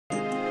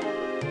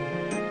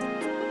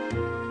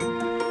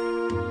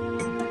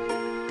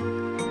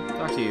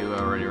talked to you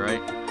already,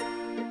 right?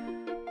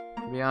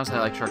 To be honest, I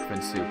like shark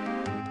fin soup.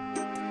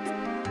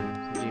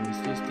 So Jamie's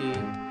tasty.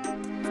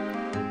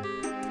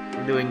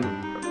 We're doing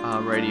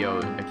radio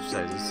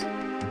exercises.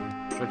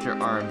 Stretch your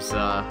arms.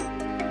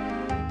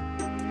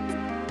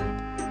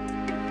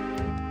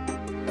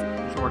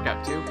 Should work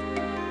out too.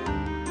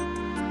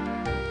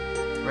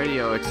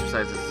 Radio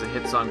exercises is a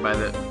hit song by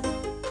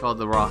called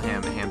the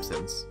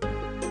Hamsons.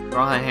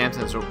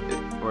 Hamsons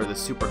were the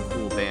super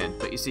cool band,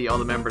 but you see, all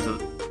the members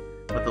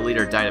but the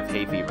leader died of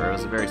hay fever. It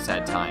was a very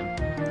sad time.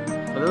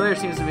 But the leader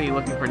seems to be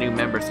looking for new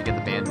members to get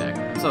the band back.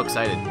 I'm so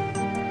excited.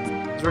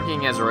 He's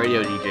working as a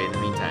radio DJ in the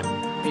meantime.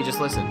 Hey, just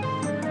listen.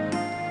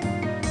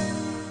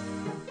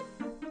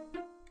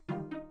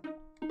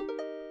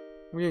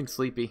 I'm getting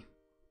sleepy.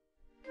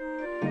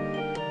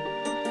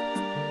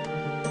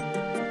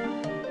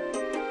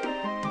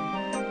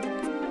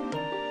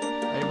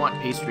 I want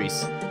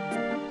pastries. I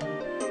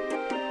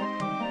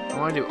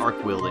want to do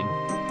arc wielding.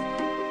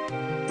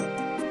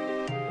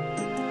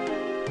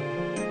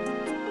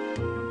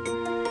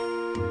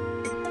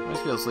 I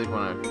just feel asleep when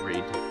I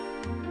read.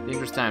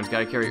 Dangerous times,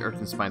 gotta carry earth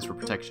and spines for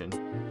protection.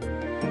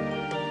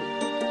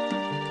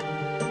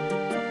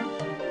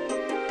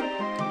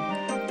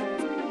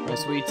 Buy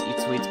sweets, eat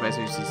sweets, buy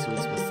sweets, eat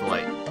sweets with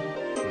delight.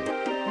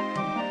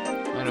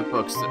 Line of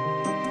books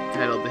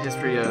titled The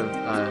History of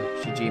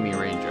Shijimi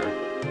Ranger.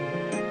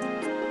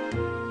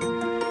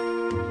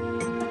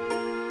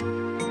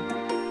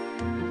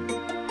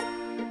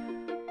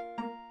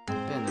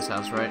 In this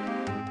house, right?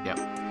 Yep.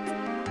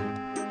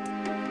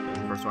 That's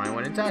the first one I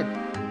went inside.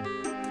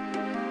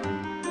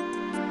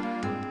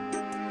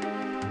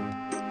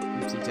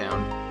 Gypsy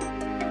Town.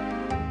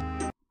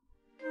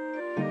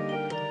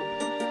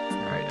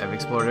 Alright, I've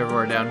explored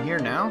everywhere down here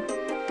now. I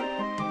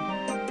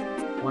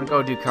want to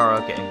go do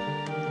karaoke.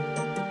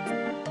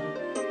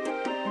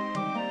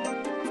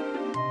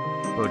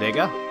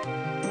 Bodega?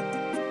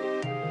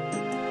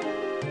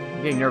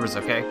 I'm getting nervous,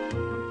 okay?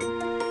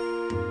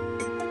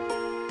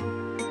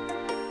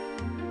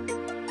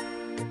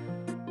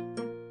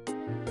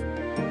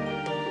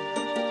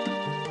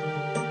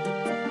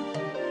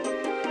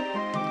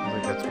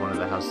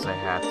 I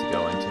have to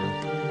go into.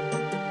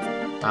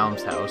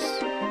 Baum's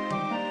house.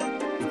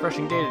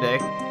 Refreshing day today.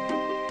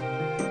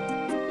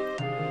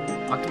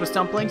 Octopus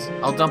dumplings?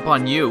 I'll dump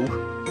on you.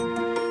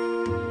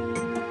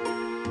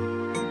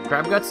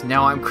 Crab guts?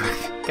 Now I'm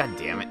God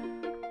damn it.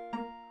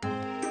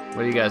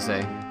 What do you guys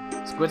say?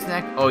 Squid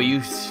snack? Oh,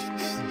 you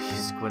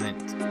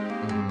squidn't.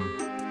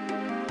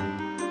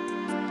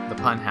 The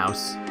pun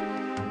house.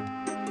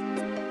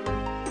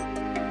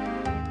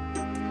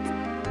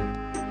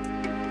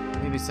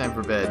 Maybe it's time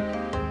for bed.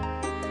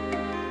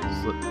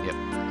 Yep.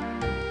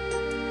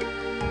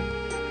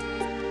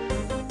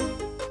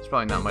 There's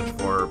probably not much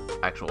for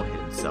actual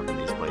hidden stuff in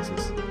these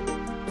places.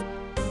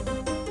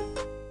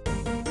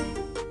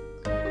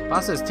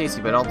 Pasta is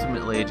tasty, but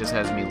ultimately it just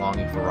has me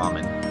longing for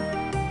ramen.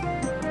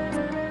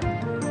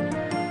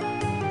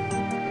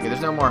 Okay,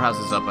 there's no more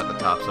houses up at the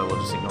top, so we'll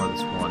just ignore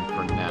this one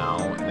for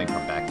now, and then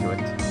come back to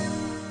it.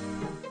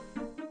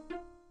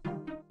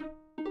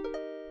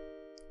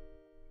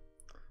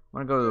 I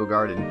want to go to the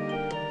garden.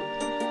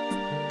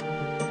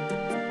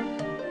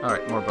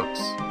 Alright, more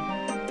books.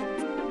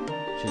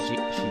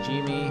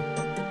 Shijimi.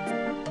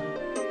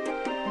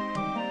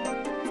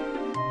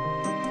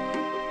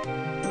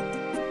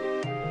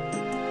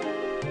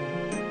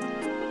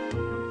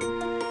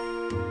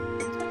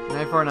 An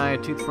eye for an eye, a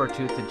tooth for a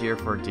tooth, a deer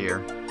for a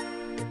deer.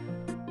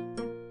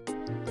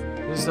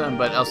 This is done,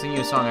 but I'll sing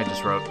you a song I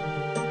just wrote.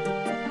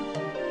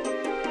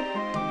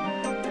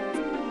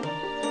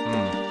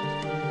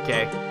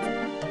 Okay.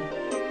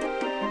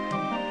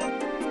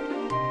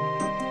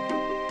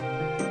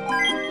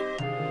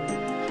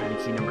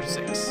 Key number 6.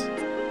 I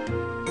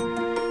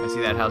see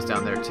that house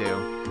down there too.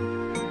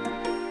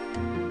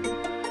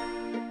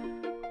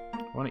 I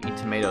want to eat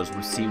tomatoes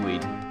with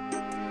seaweed.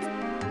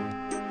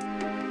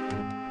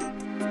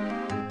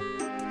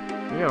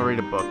 Maybe I'll read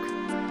a book.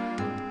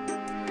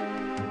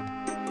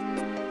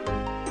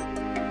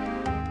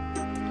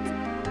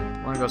 I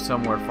want to go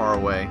somewhere far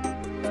away.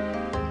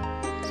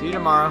 See you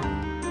tomorrow.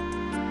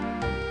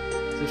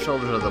 These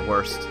shoulders are the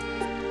worst.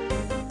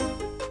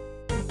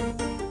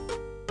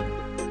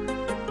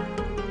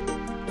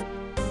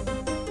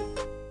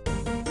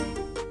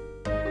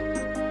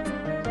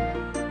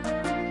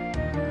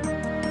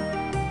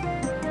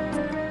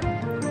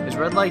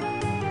 Red light?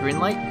 Green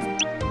light?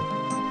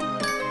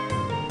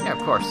 Yeah, of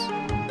course.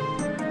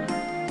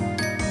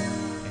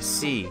 I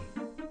see.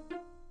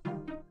 I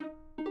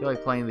feel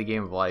like playing the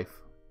game of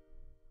life.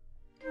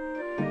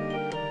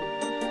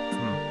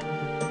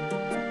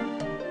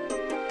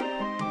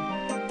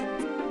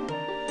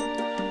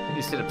 I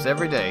do sit-ups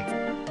every day.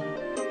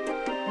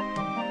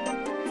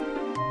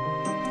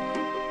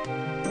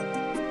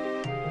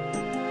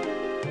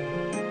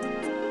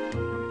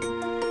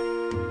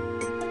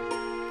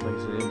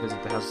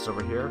 Visit the houses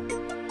over here.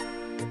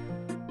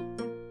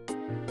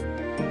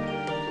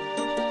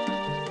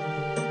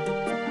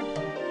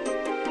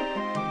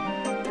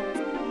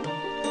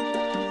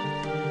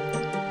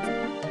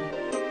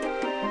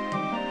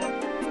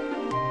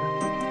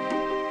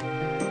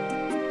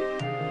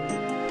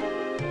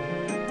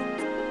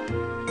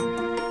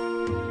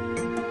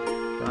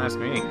 Don't ask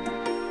me.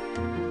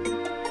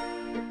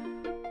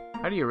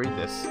 How do you read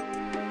this?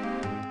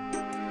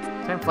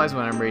 Time flies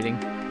when I'm reading.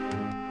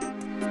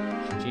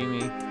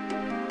 Jimmy.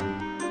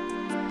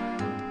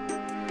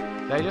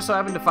 Did I just so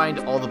happen to find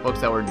all the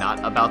books that were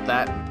not about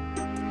that?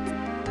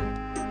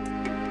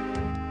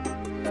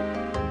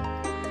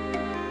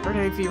 Heard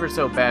hay fever is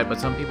so bad, but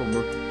some people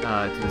move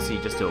to the sea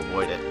just to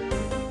avoid it.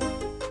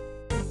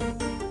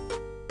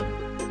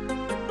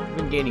 I've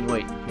been gaining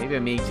weight. Maybe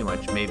I'm eating too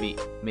much. Maybe.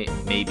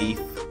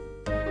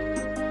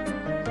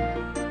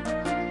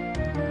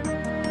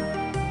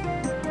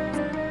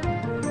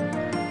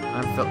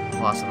 I'm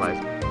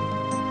philosophizing.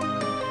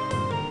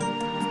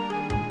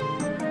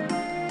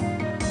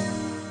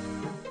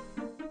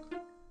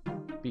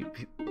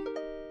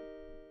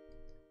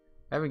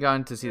 I haven't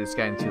gone to see this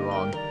guy in too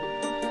long. Can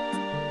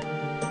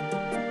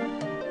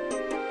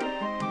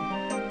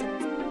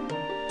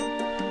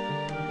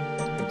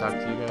I talk to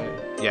you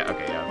guys? Yeah,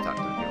 okay, yeah, I've talked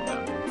to the people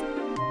down here.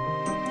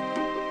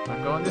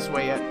 Not going this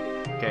way yet.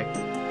 Okay.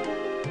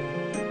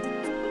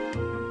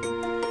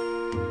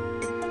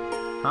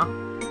 Huh?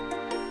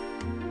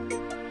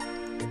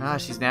 Ah,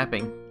 she's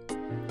napping.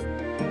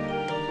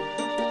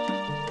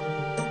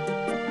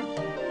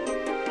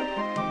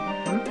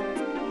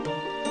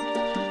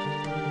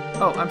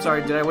 Oh, I'm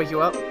sorry, did I wake you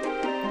up?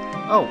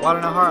 Oh,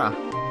 Wadanohara.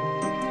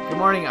 Good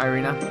morning,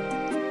 Irina.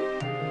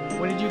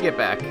 When did you get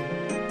back?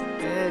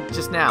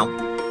 Just now.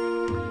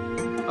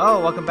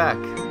 Oh, welcome back.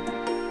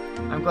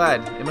 I'm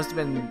glad. It must have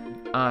been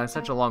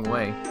such a long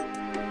way.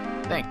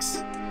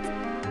 Thanks.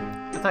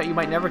 I thought you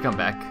might never come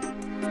back.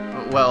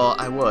 Well,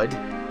 I would.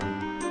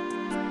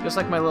 Just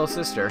like my little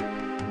sister.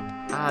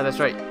 Ah, that's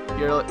right.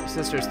 Your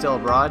sister's still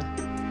abroad?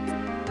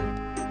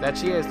 That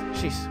she is.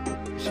 She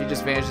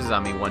just vanishes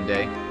on me one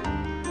day.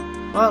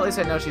 Well, at least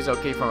I know she's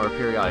okay from her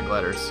periodic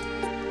letters.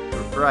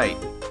 Right.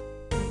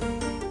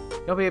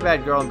 Don't be a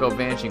bad girl and go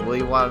vanishing, will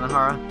you,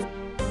 Wadanohara?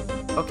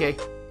 Okay.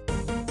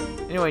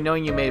 Anyway,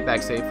 knowing you made it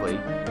back safely,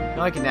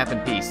 now I can nap in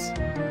peace.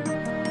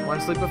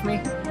 Want to sleep with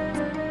me?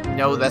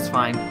 No, that's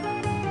fine.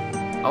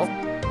 Oh?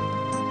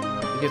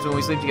 Because when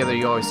we sleep together,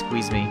 you always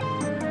squeeze me.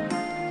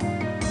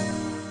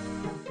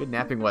 Good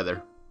napping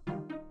weather.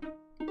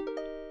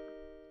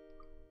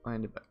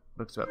 Find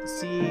books about the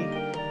sea,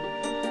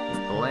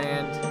 the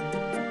land.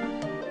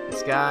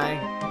 Sky.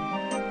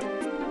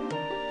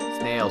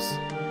 Snails.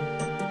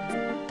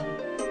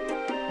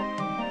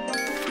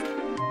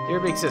 Dear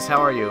Big Sis,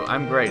 how are you?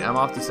 I'm great. I'm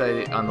off to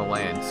study on the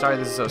land. Sorry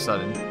this is so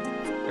sudden.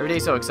 Every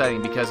day's so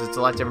exciting because it's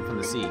a lot different from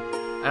the sea.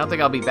 I don't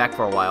think I'll be back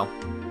for a while.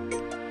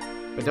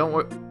 But don't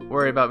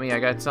worry about me. I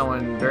got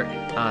someone very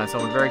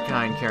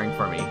kind caring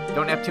for me.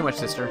 Don't nap too much,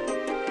 sister.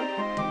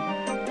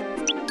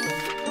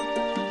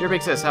 Dear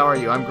Big Sis, how are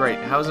you? I'm great.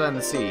 How's it on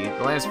the sea?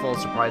 The land is full of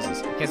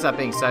surprises. I can't stop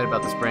being excited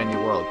about this brand new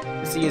world.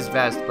 The sea is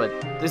vast, but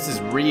this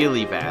is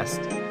really vast.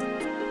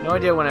 No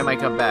idea when I might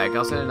come back.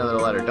 I'll send another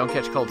letter. Don't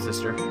catch cold,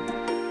 sister.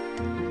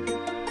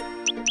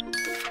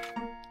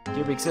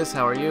 Dear Big Sis,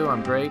 how are you?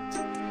 I'm great.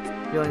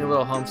 Feeling a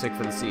little homesick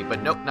for the sea,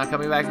 but nope, not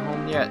coming back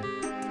home yet.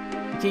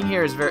 The king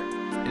here is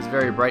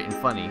very bright and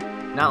funny.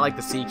 Not like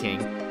the Sea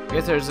King. I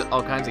guess there's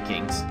all kinds of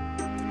kings.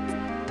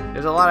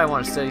 There's a lot I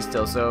want to study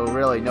still, so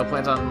really, no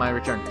plans on my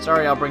return.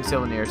 Sorry, I'll bring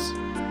souvenirs.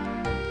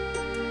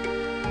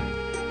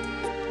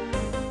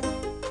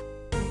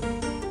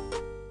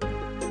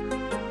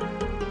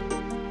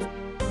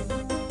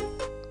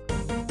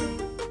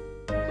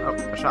 Oh,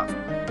 a shop.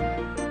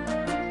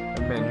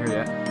 Haven't been in here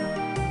yet.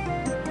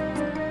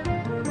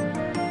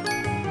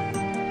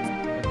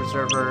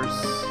 Preservers.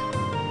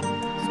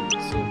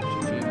 Soup,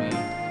 sashimi.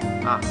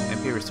 Ah,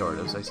 MP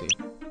restoratives, I see.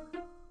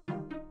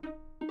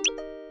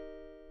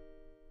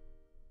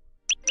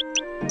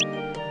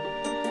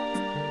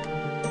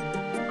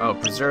 Oh,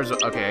 preserves.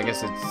 Okay, I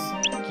guess it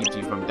keeps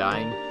you from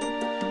dying.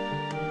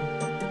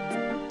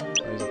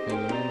 There's a thing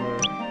in there.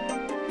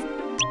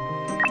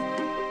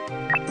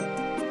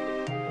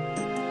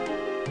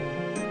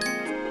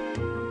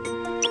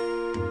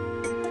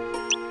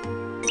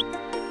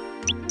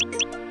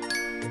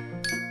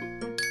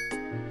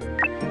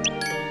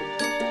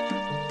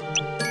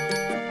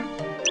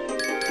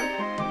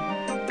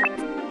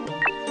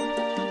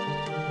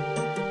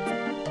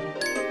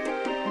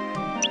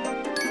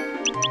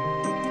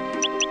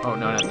 Oh,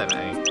 no, not that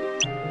many.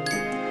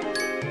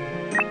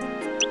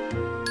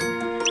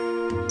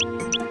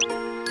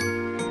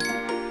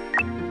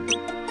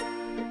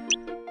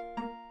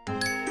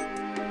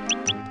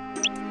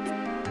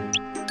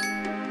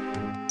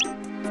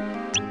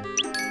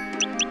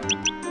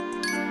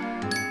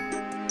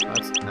 Well,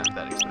 that's not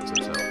that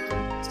expensive, so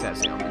it's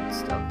stats ailment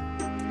stuff.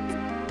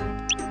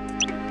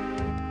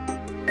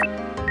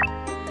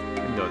 We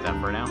can go with that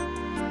for now.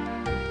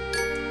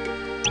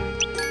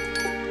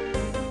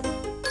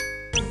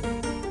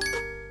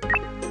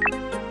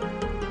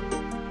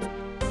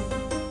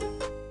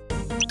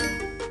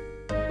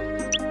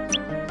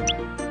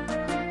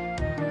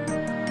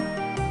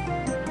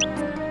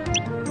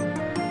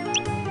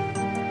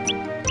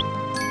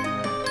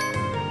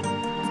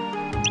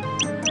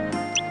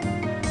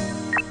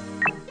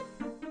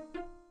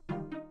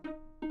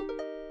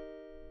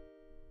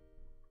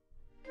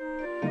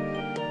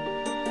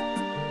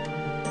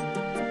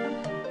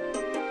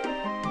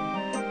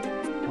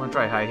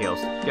 Don't try high heels.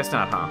 Guess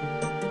not, huh?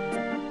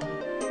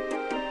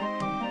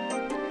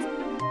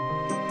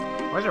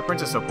 Why is our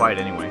princess so quiet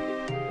anyway?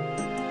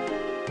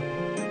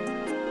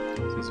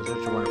 See, so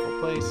such a wonderful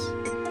place.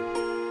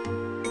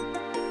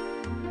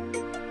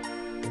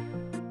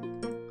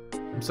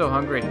 I'm so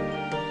hungry. I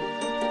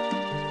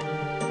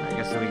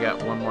guess we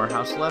got one more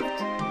house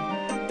left.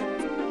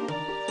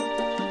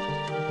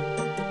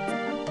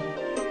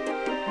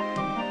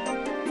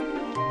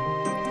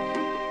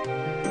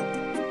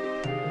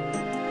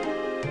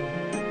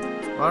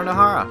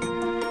 Wadanohara!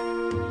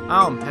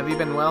 Have you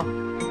been well?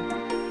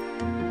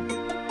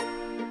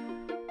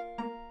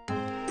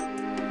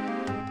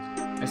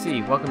 I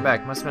see. Welcome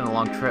back. Must have been a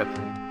long trip.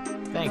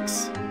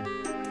 Thanks.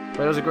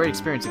 But it was a great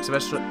experience,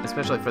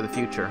 especially for the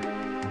future.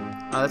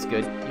 Oh, that's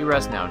good. You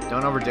rest now.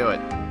 Don't overdo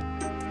it.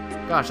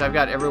 Gosh, I've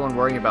got everyone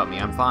worrying about me.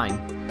 I'm fine.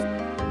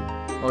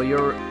 Well,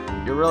 you're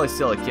really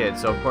still a kid,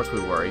 so of course we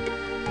worry.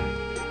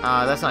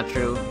 That's not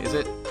true, is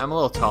it? I'm a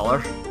little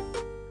taller.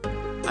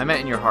 I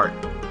meant in your heart.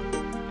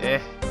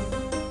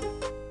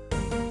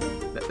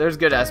 There's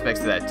good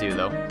aspects to that too,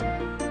 though.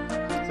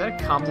 Is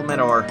that a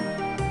compliment or...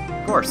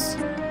 Of course.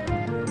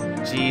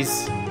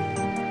 Jeez.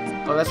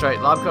 Oh, that's right.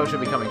 Lobco should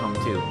be coming home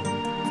too.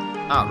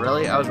 Oh,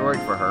 really? I was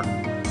worried for her.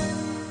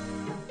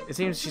 It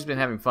seems she's been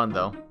having fun,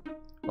 though.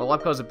 Well,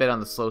 Lobco's a bit on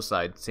the slow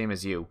side, same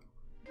as you.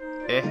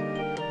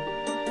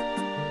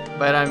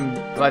 But I'm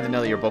glad to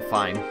know that you're both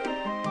fine.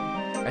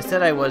 I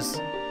said I was...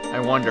 I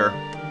wonder.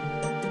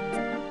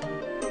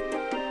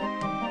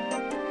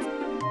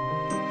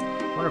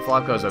 I wonder if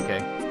Lobco's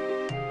okay.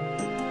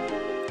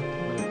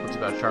 What's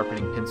about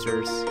sharpening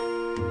pincers?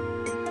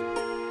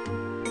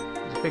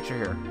 There's a picture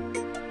here.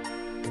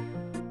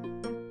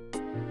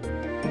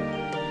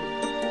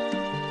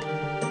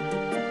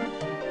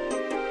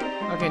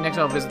 Okay, next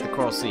I'll visit the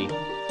Coral Sea,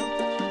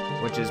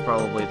 which is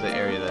probably the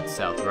area that's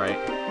south, right?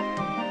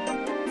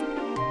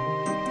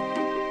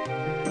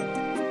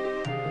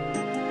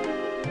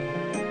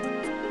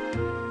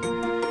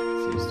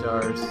 Sea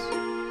stars.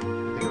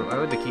 Why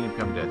would the kingdom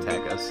come to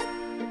attack us?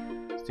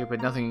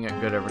 Stupid, nothing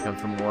good ever comes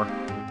from war.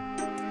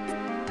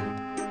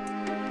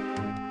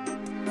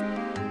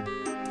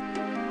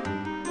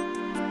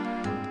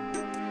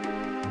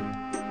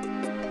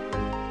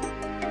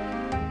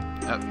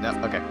 Oh, no,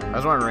 okay. I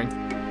was wondering.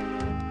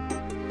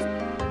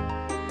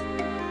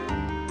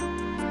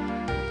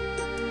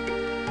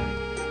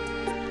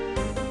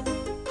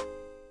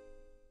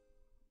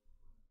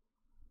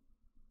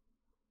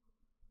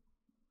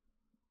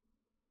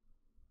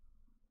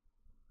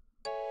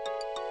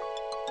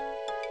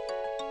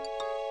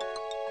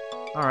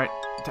 Alright,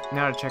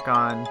 now to check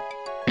on...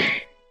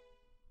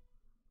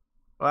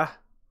 What?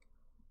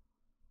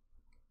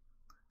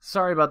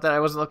 Sorry about that, I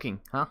wasn't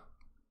looking, huh?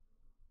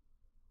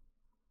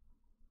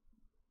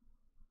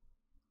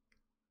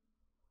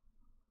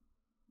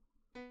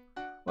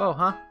 Whoa,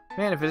 huh?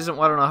 Man, if it isn't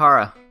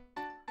Wadanohara.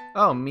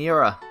 Oh,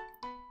 Miura.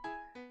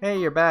 Hey,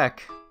 you're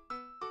back.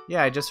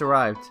 Yeah, I just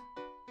arrived.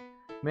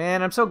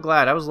 Man, I'm so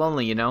glad. I was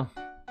lonely, you know.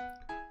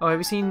 Oh, have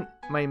you seen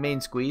my main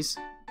squeeze?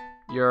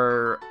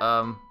 Your,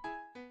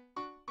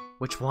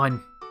 Which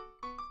one?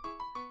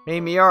 Hey,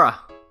 Miura.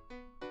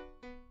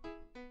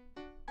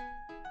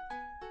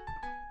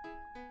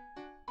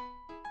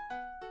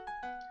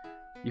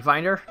 You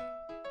find her?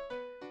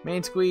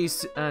 Main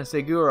squeeze,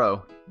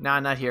 Seguro. Nah,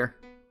 not here.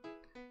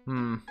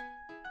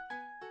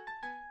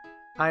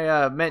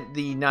 I meant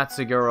the not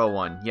Seguro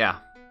one, yeah.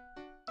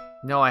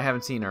 No, I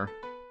haven't seen her.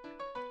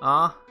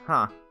 Huh.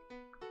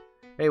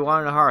 Hey,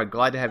 Wadanohara,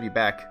 glad to have you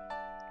back.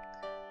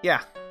 Yeah.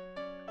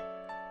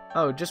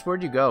 Oh, just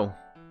where'd you go?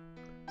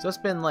 So it's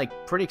been,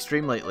 like, pretty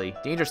extreme lately.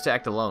 Dangerous to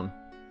act alone.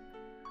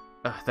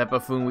 That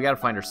buffoon, we gotta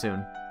find her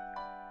soon.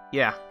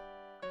 Yeah.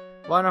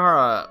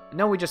 Wadanohara,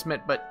 no, we just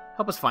met, but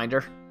help us find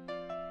her.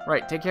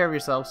 Right, take care of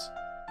yourselves.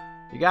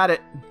 You got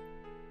it.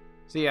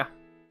 See ya.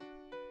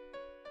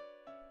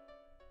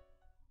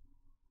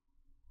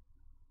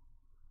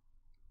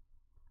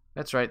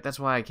 That's right, that's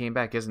why I came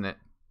back, isn't it?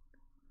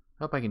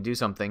 Hope I can do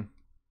something.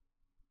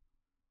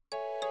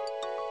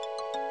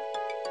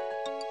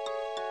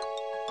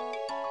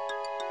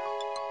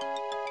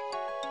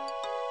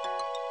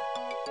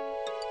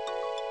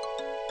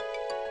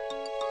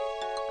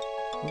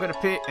 I'm gonna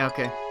pay.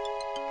 Okay.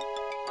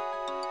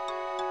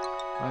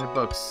 Find the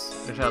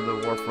books. There's how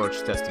the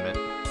Warforged Testament.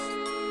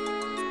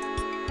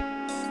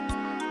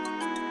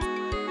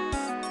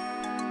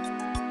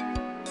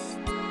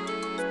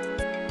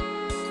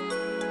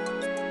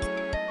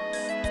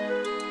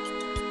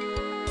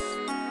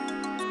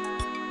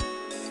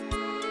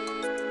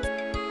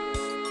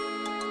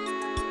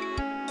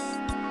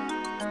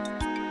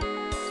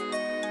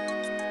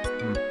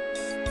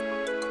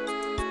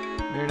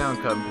 You're now in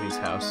Company's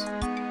house.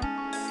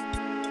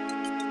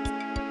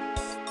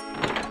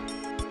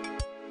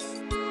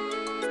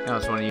 No,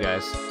 it's one of you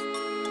guys.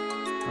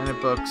 Find the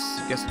books.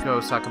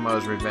 Gesuko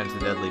Sakamo's Revenge the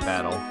Deadly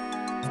Battle.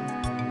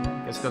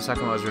 Gesuko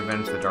Sakamo's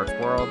Revenge the Dark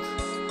World.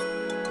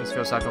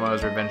 Gesuko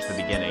Sakamo's Revenge the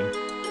Beginning.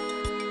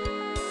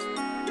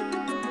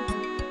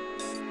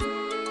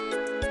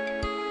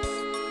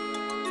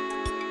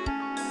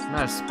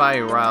 Not a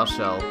spiral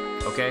shell,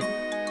 okay?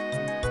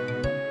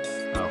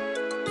 Oh.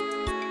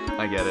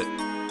 I get it.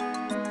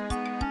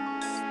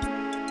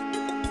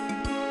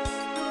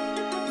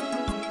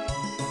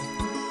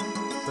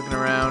 Looking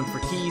around for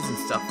keys and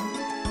stuff.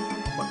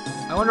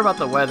 I wonder about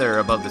the weather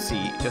above the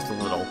sea, just a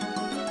little.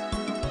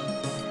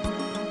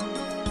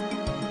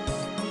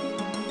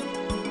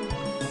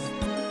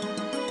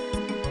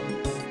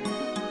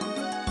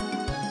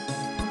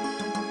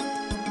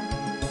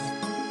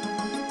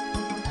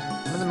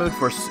 I'm in the mood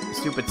for a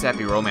stupid,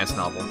 sappy romance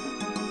novel. I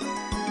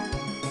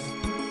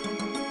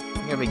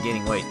think I've been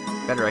gaining weight.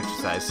 Better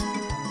exercise.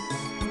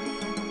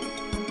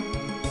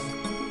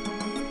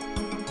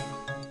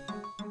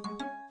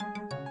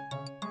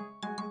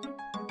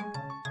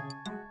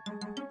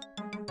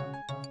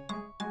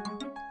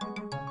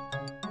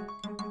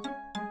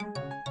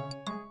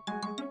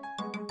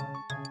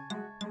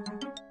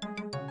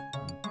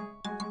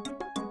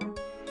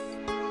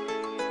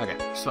 Okay,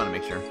 just want to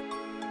make sure.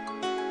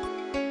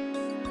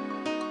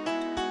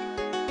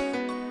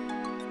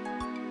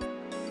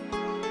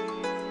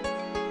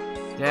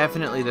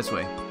 Definitely this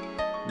way.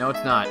 No,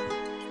 it's not.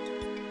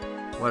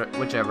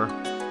 Whichever.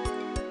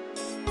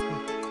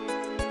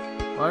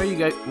 What are you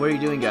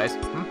doing, guys?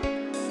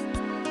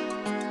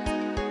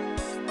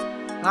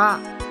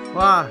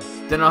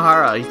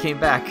 Wadanohara, he came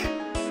back.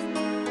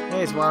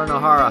 Hey, it's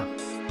Wadanohara.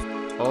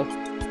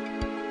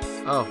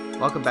 Oh,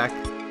 welcome back.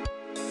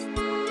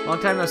 Long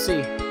time no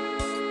see.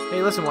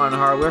 Hey, listen,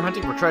 Wadanohara, we're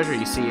hunting for treasure,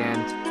 you see,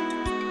 and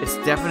it's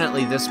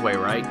definitely this way,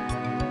 right?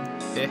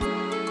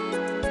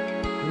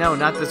 No,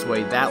 not this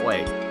way, that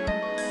way.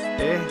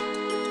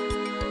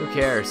 Who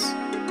cares?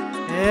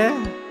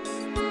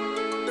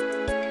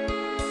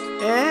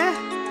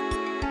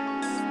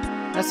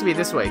 Has to be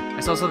this way.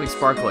 I saw something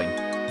sparkling.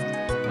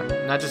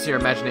 Not just your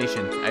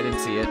imagination. I didn't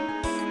see it.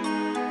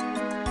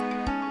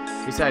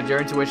 Besides, your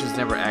intuition is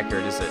never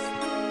accurate, is it?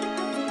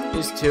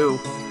 Is 2.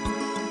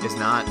 Is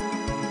not.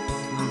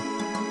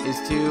 Is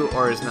 2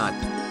 or is not?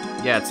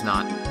 Yeah, it's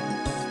not.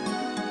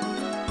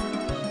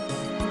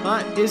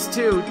 Is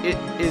 2. It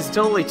is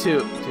totally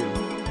 2.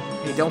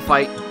 Hey, don't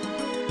fight.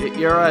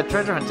 You're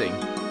treasure hunting.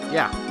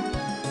 Yeah.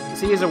 The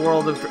sea is a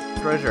world of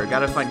treasure.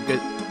 Gotta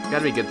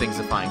be good things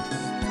to find.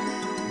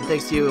 And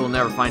thanks to you, we'll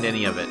never find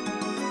any of it.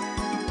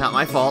 Not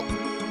my fault.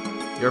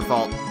 Your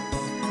fault.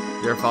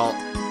 Your fault.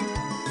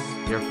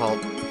 Your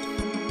fault.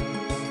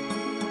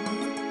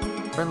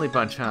 Friendly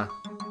bunch, huh?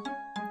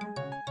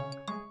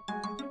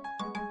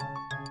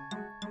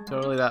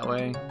 Totally that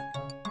way.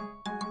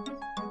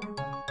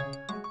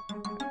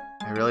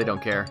 I really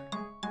don't care.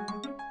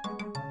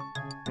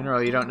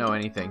 Mineral, you don't know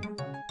anything.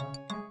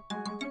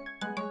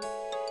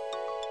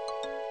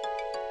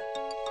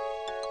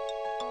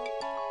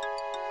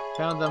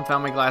 Found them,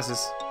 found my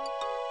glasses.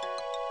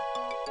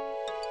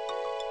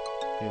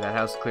 Okay, that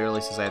house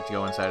clearly says I have to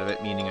go inside of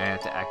it, meaning I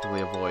have to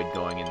actively avoid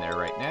going in there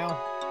right now.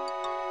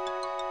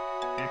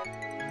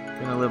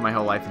 Gonna live my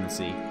whole life in the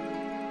sea.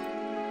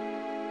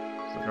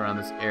 Just look around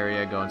this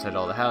area, go inside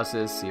all the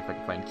houses, see if I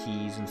can find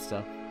keys and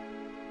stuff.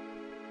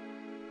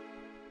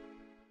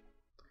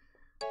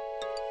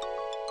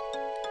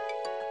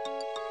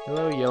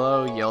 Hello,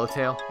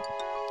 yellowtail.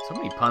 So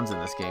many puns in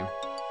this game.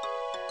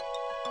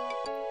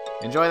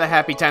 Enjoy the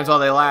happy times while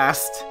they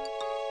last.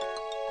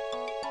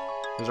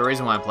 There's a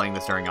reason why I'm playing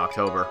this during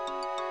October.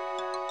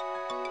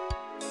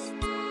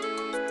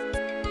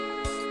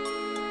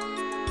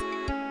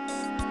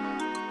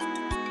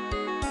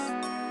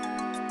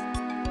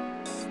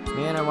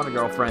 Man, I want a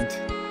girlfriend.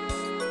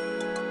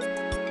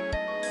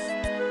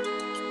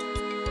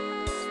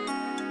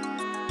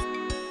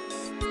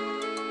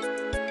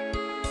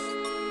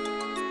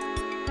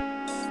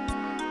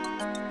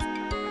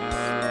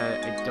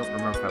 I don't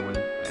remember if I went. I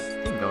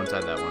didn't go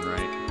inside that one,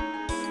 right?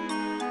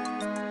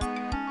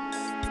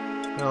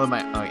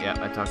 Oh yeah,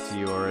 I talked to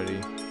you already.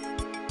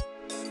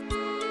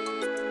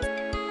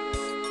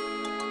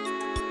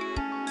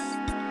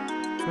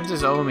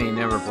 Princess Omi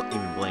never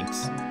even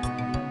blinks.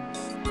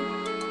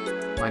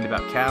 Mind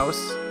about cows.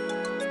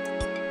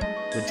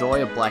 The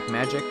joy of black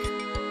magic.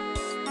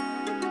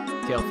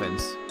 Tail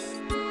fins.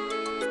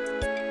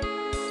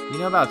 You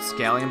know about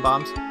scallion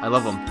bombs? I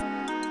love them.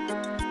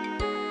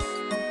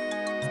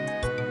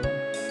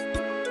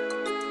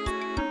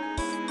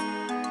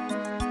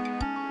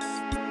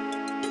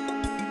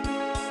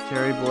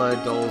 Cherry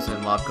Blood, Dole's,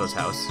 and Lobco's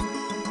house.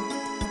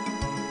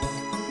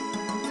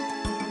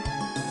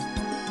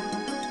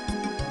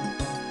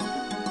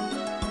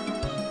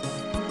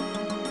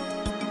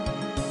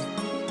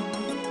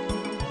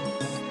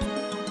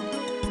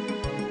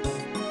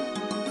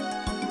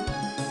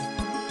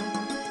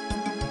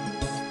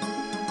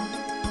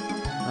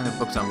 I have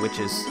books on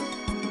witches.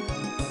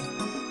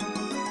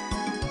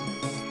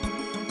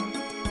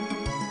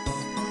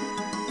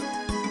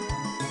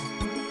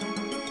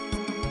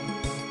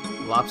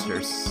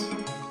 Lobsters.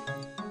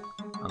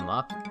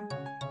 Unlocked.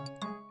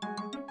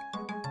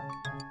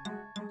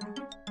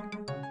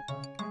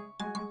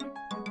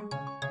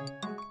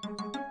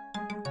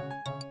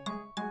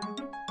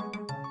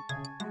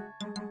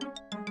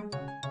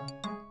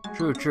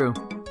 True.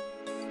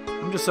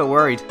 I'm just so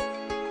worried.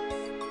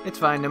 It's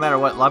fine, no matter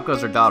what,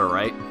 Lobco's her daughter,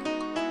 right?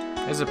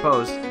 I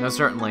suppose. No,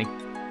 certainly.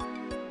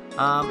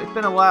 It's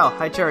been a while.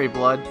 Hi, Cherry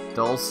Blood.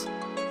 Dulce.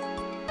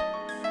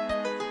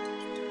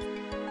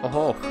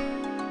 Oh-ho.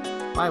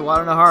 Hi,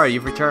 Wadanohara,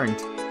 you've returned.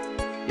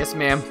 Yes,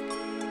 ma'am.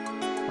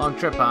 Long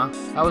trip, huh?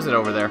 How was it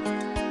over there?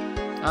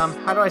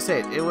 How do I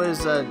say it? It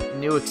was a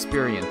new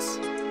experience.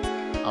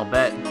 I'll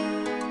bet.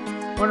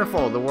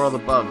 Wonderful, the world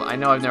above. I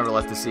know I've never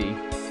left the sea.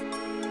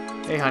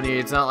 Hey, honey,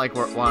 it's not like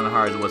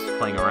Wadanohara was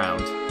playing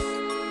around.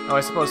 Oh,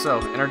 I suppose so.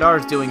 And her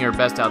daughter's doing her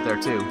best out there,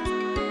 too.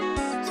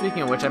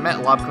 Speaking of which, I met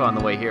Lobco on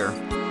the way here.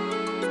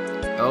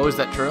 Oh, is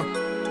that true?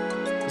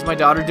 Is my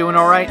daughter doing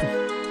alright?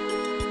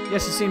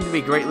 Yes, she seemed to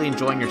be greatly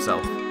enjoying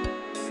herself.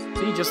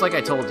 See, just like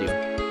I told you.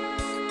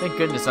 Thank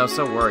goodness, I was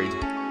so worried.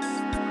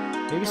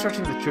 Maybe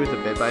stretching the truth a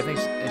bit, but I think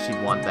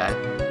she'd want that.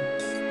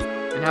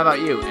 And how about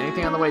you?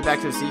 Anything on the way back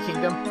to the Sea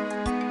Kingdom?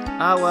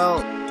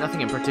 Well,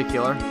 nothing in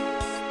particular.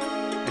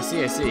 I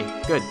see.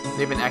 Good.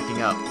 They've been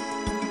acting up.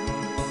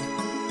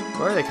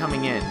 Where are they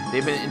coming in?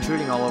 They've been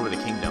intruding all over the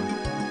kingdom.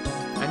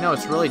 I know,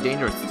 it's really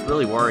dangerous. It's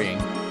really worrying.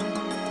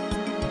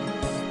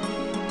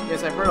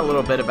 Yes, I've heard a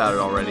little bit about it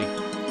already.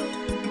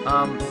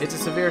 It's a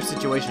severe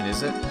situation,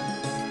 is it?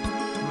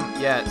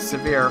 Yeah, it's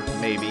severe,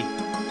 maybe.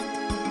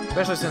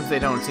 Especially since they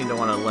don't seem to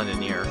want to lend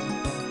an ear.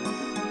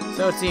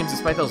 So it seems,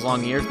 despite those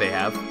long ears they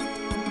have.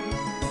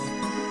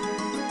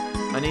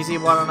 Uneasy,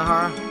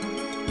 Wadanohara?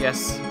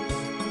 Yes.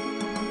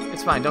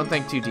 It's fine, don't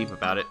think too deep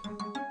about it.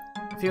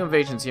 A few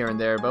invasions here and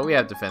there, but we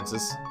have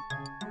defenses.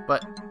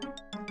 But...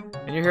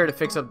 And you're here to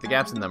fix up the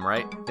gaps in them,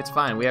 right? It's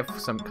fine, we have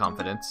some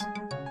confidence.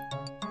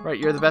 Right,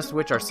 you're the best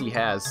witch our sea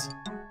has.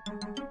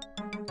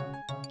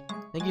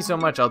 Thank you so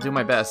much, I'll do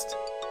my best.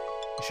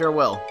 I sure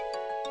will.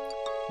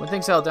 When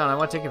things settle down, I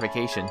want to take a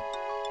vacation.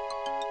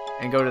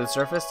 And go to the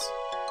surface?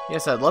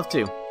 Yes, I'd love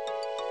to.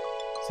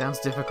 Sounds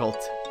difficult.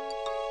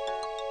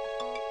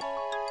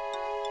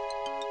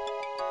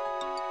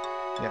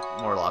 Yep,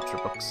 more lobster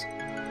books.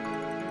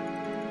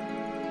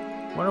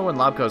 Wonder when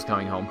Lobco's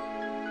coming home.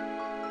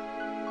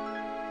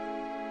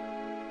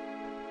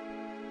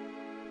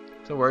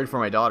 So worried for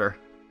my daughter.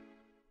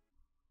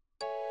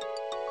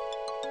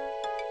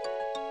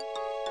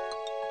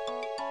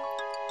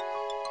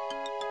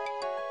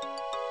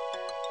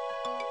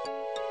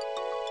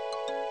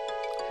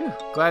 Whew,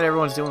 glad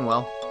everyone's doing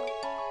well.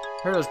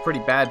 Heard it was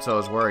pretty bad, so I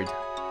was worried.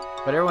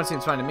 But everyone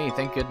seems fine to me,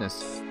 thank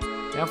goodness.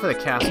 Now for the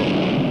castle.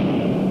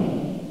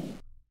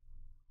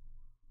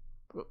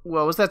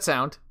 What was that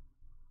sound?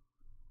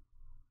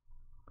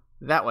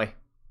 That way.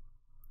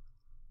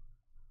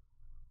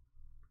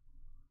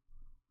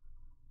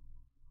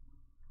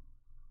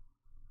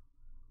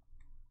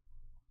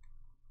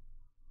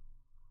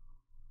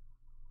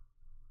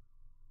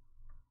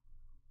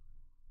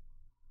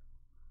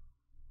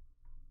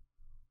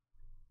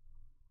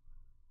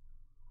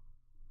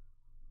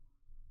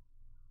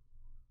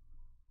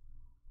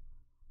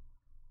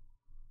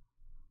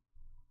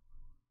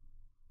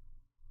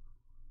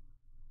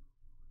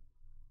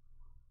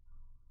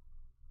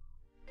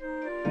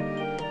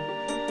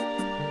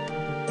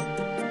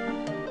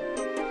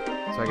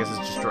 So I guess it's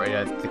just right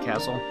at the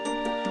castle.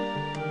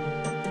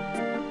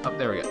 Oh,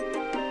 there we go.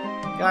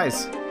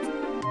 Guys!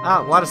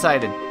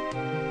 Wada-sided.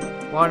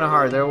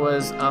 Wadanohara, there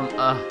was, some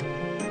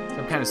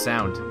kind of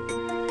sound.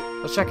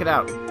 Let's check it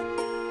out. So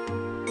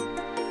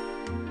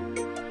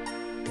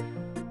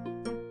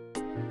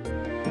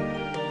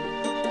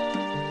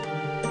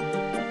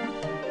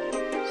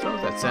what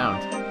was that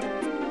sound?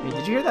 I mean,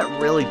 did you hear that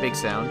really big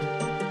sound?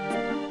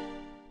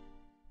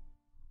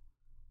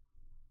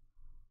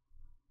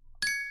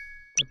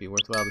 Be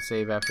worthwhile to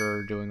save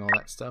after doing all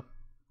that stuff.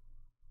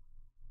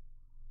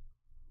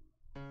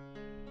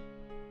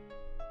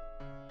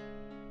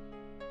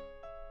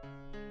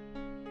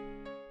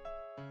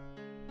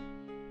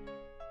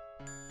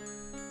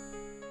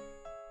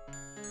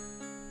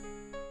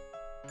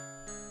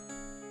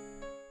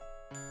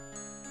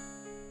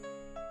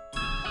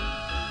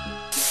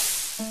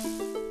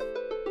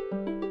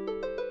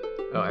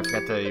 Oh, I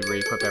forgot to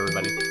re-equip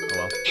everybody. Oh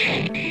well.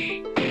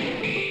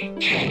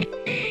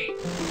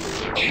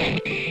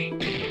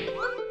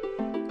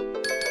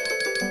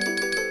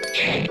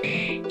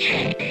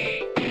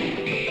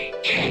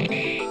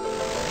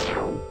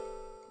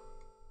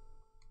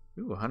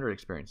 Ooh, 100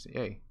 experience.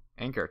 Yay.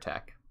 Anchor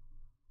attack.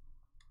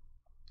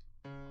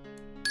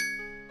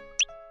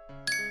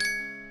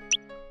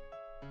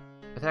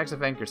 Attacks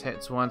of anchors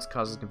hits once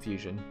causes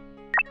confusion.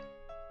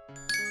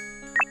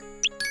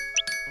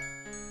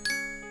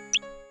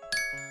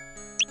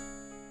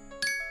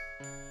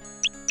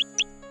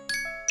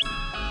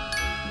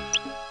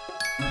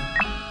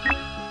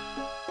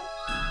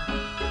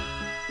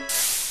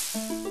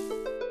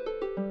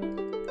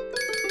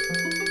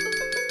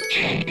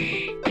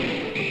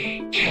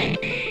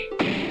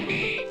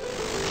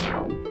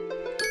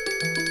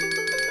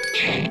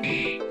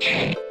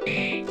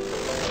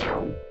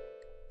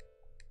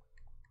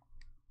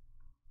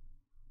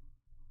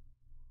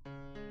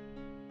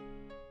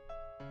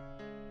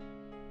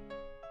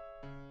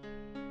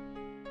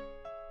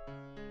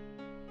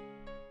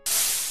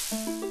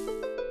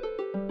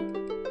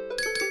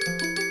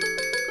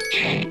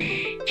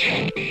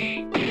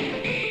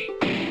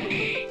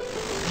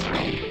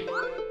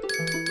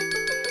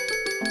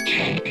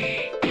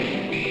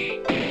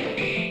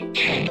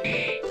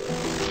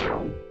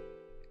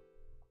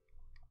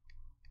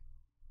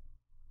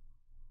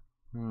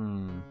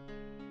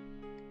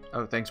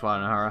 Oh, thanks,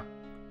 Wadanohara.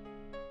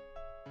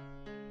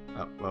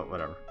 Oh, well,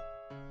 whatever.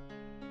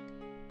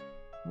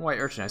 White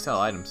urchin, I sell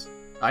items.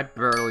 I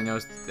barely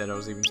noticed that I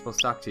was even supposed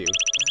to talk to you.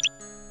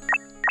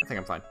 I think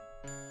I'm fine.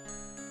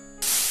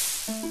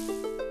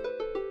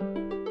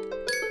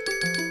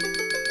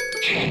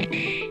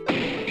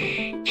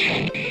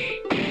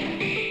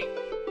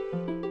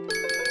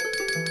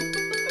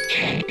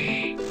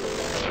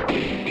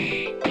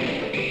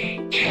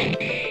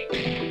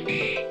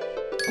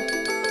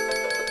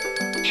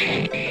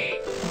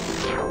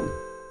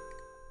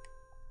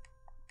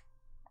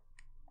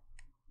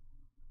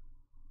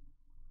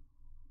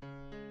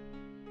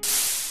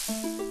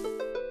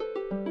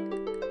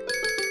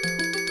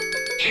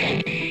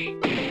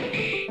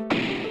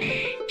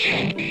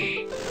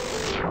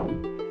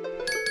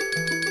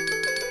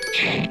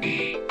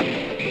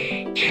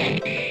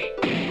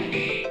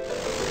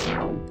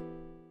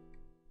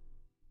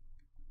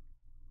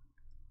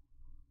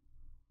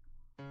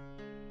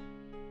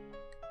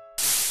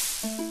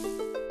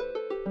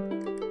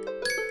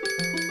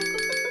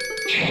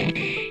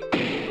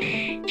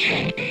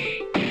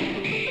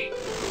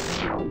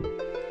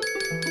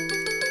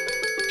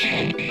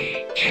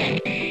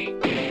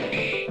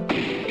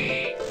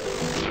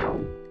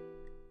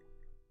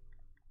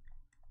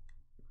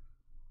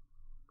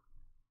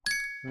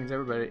 Means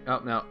everybody.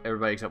 Oh no,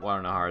 everybody except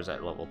Wadanohara is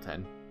at level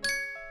 10.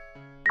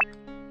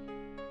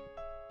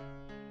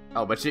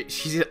 Oh, but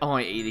she's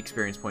only 8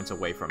 experience points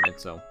away from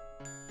it, so.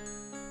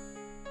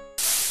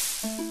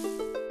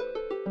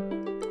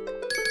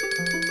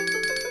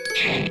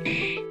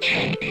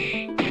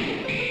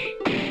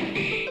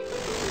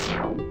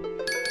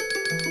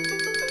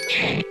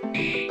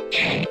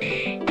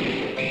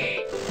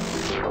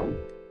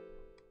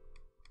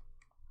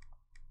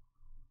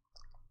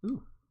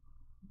 Ooh,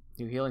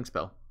 new healing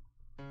spell.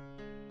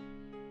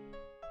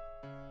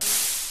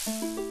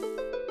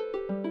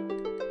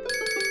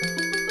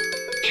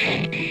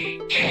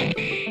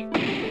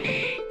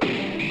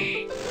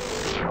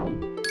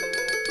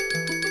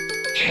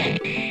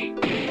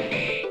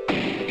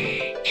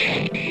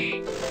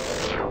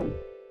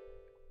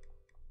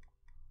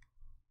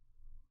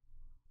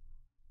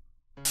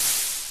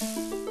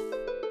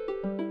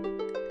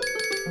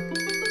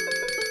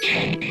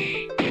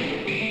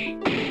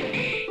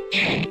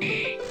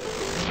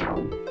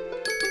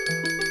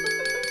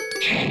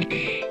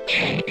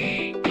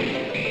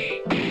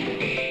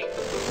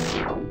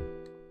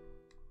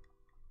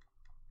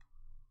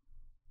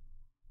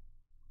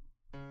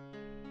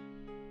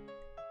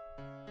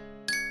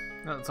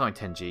 No, it's only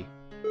 10G.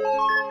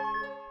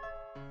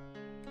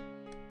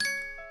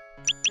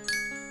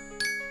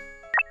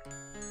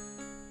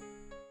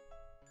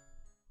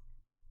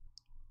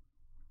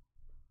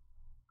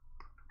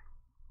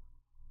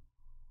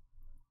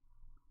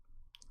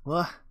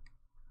 What?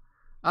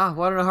 Ah,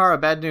 Wadanohara,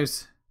 bad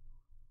news.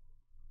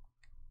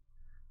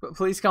 But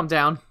please come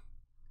down.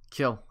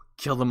 Kill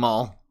them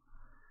all.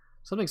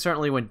 Something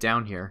certainly went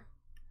down here.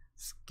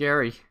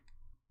 Scary.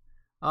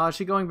 Ah, is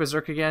she going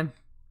berserk again?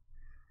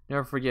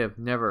 Never forgive,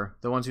 never.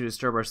 The ones who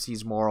disturb our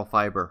sea's moral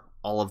fiber.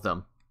 All of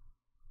them.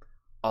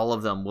 All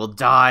of them will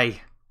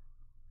die.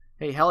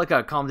 Hey,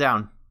 Helica, calm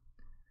down.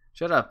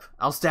 Shut up.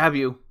 I'll stab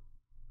you.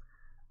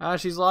 Ah,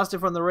 she's lost it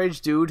from the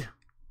rage, dude.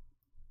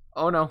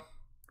 Oh no.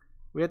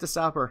 We have to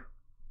stop her.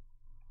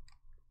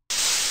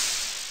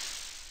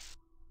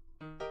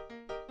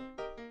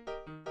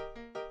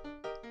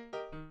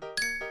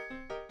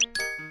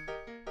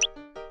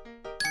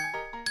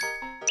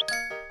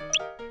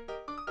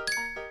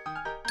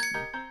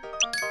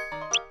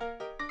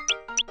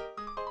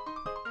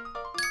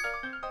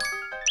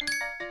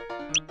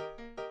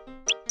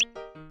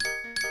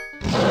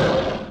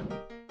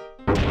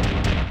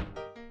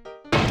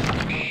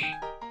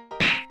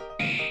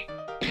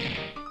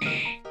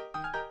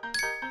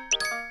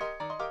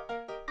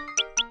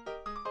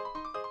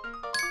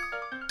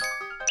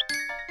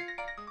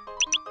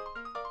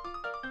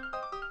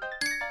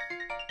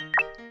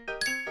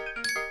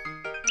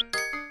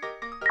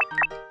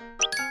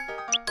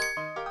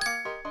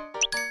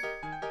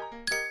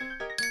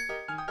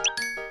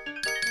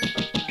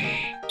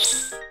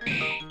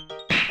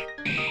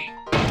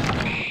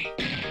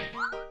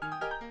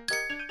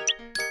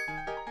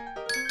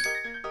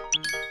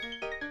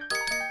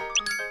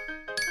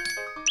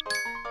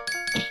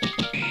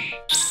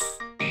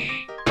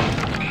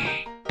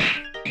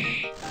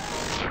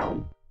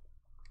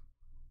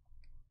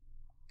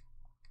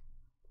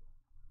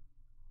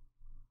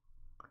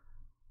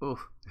 Ooh.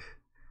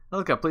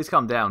 Helica, please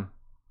calm down.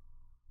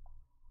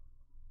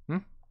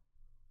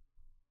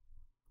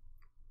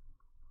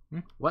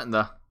 What in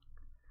the...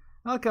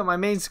 Helica, my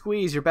main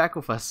squeeze, you're back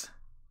with us.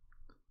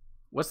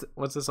 What's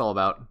this all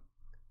about?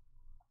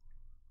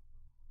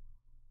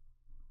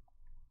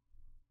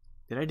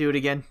 Did I do it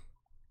again?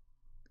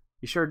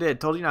 You sure did.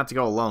 Told you not to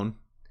go alone.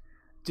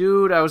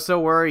 Dude, I was so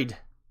worried.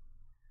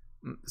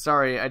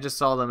 Sorry, I just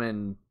saw them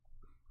in...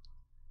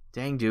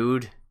 Dang,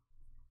 dude.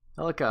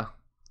 Elika.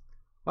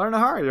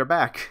 Wadanohara, you're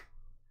back.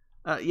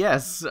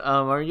 Yes,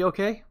 are you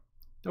okay?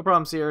 No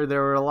problem, Sierra.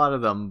 There were a lot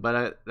of them,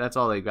 but that's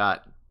all they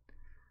got.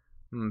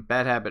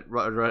 Bad habit.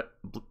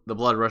 The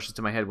blood rushes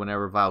to my head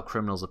whenever vile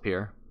criminals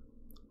appear.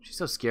 She's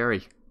so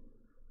scary.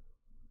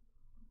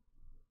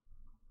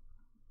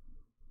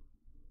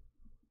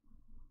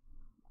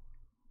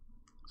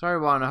 Sorry,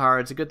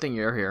 Wadanohara. It's a good thing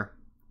you're here.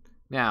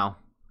 Now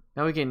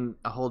we can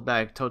hold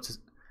back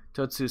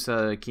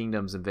Totsusa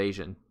Kingdom's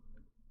invasion.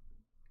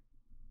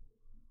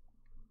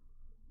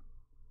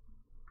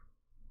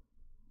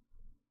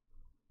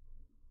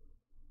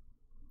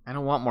 I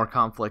don't want more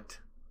conflict.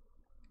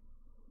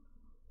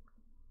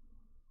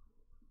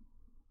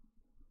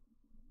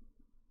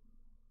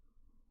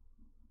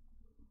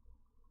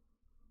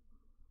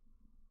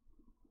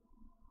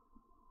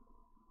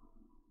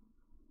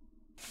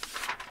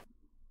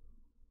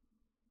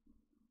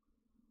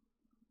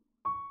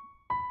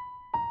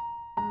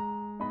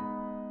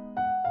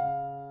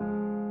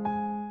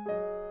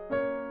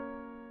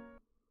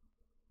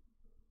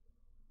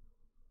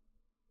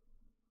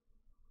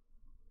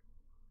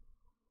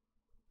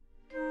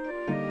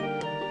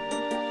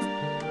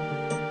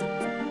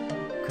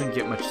 Couldn't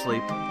get much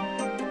sleep.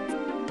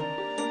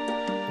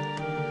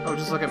 Oh,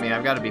 just look at me.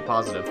 I've got to be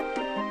positive.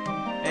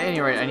 At any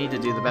rate, I need to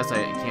do the best I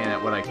can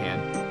at what I can.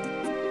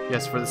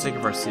 Yes, for the sake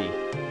of our sea.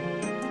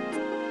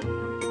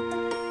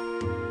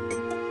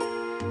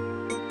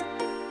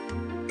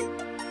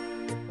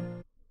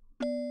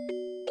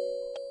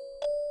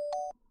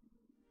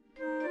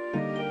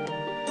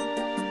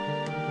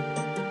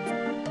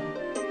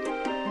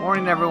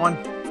 Morning,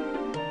 everyone.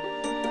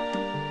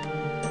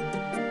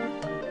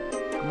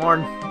 Good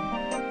morning.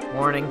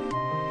 Morning.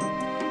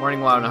 Morning,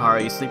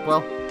 Wadanohara. You sleep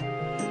well?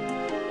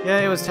 Yeah,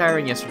 it was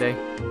tiring yesterday.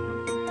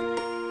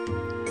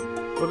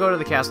 We'll go to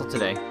the castle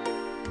today.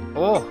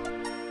 Oh!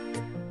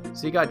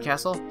 Sea God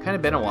Castle? Kinda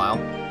been a while.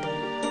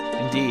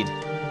 Indeed.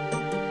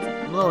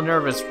 I'm a little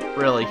nervous,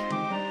 really.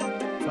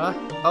 Huh?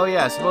 Oh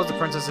yeah, I suppose the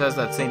princess has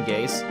that same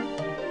gaze.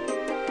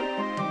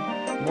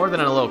 More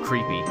than a little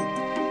creepy.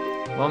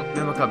 Well,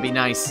 Mimika, be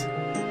nice.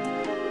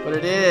 But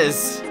it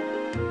is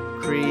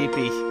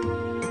creepy.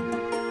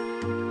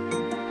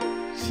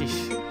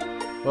 Sheesh.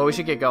 Well, we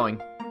should get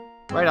going.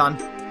 Right on.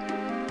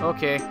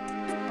 Okay.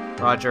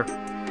 Roger.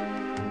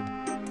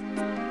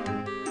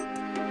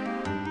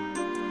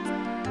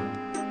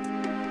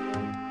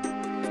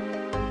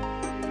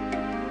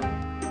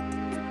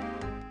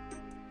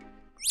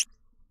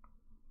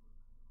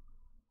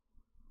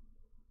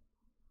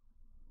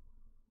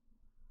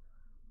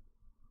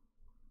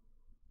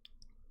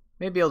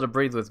 May be able to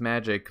breathe with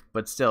magic,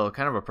 but still,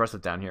 kind of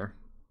oppressive down here.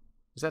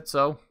 Is that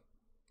so?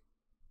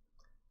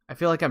 I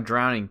feel like I'm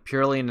drowning,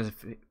 purely in a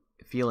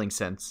feeling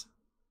sense.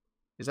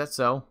 Is that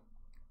so?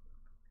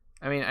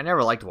 I mean, I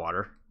never liked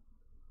water.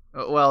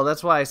 Well,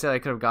 that's why I said I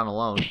could have gone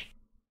alone.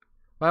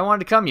 But I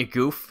wanted to come, you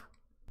goof.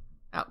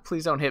 Ow,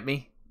 please don't hit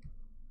me.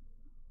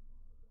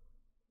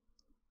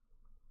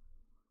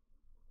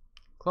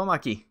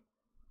 Clomaki.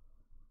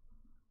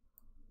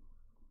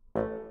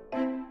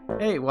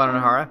 Hey,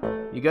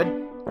 Wadanohara. You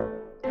good?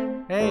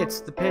 Hey,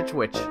 it's the Pitch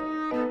Witch.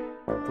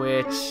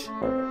 Witch.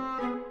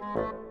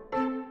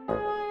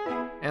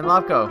 And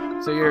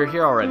Lopko, so you're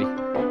here already.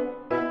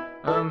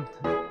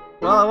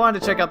 Well, I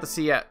wanted to check out the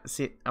sea. I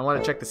want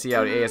to check the sea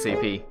out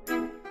ASAP.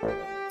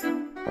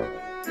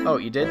 Oh,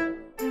 you did?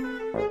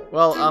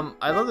 Well,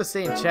 I'd love to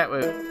stay and chat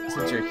with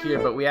since you're here,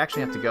 but we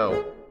actually have to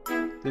go.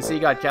 To the Sea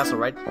God Castle,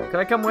 right? Could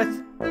I come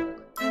with?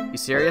 You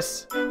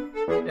serious?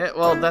 Yeah,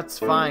 well, that's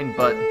fine,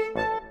 but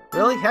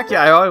really? Heck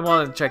yeah, I always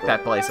wanted to check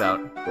that place out.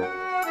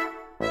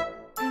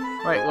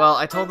 Right, well,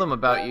 I told them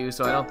about you,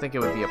 so I don't think it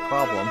would be a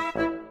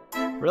problem.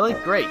 Really?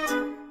 Great.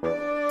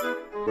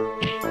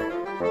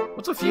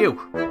 What's with you?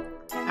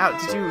 Ow,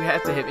 did you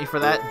have to hit me for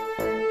that?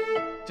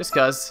 Just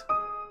cuz.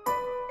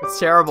 It's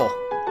terrible.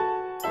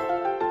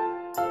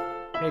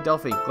 Hey,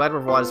 Delphi, glad we're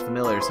Wada's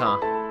familiars, huh?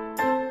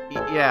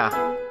 Yeah.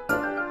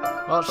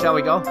 Well, shall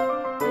we go?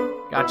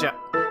 Gotcha.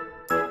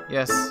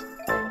 Yes.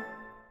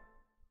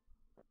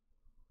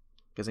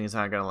 Guessing it's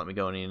not gonna let me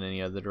go in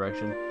any other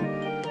direction.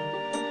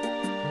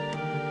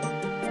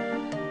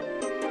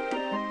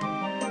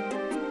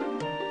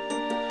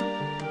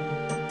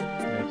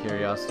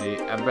 Curiosity.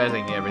 I'm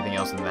betting everything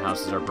else in the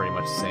houses are pretty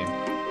much the same.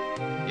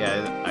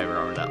 Yeah, I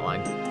remember that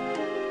line.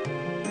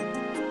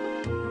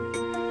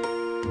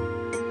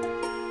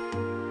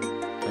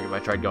 Like if I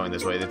tried going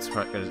this way, it's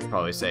gonna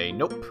probably say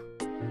nope.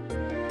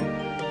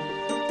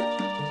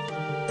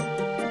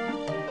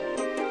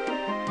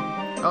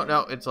 Oh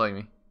no, it's letting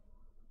me.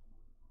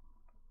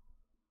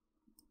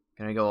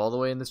 Can I go all the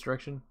way in this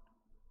direction?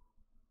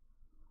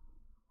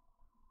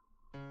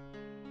 I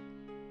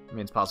mean,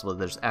 it's possible that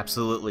there's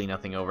absolutely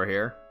nothing over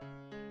here.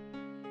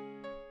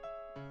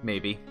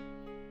 Maybe.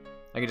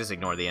 I could just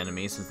ignore the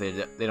enemies since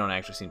they don't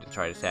actually seem to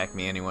try to attack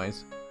me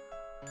anyways.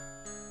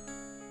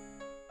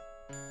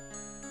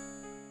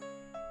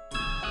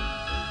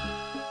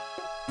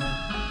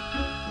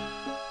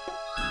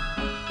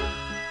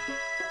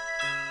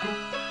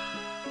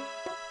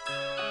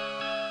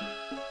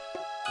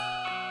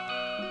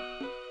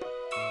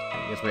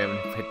 guess we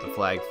haven't hit the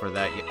flag for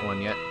that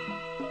one yet.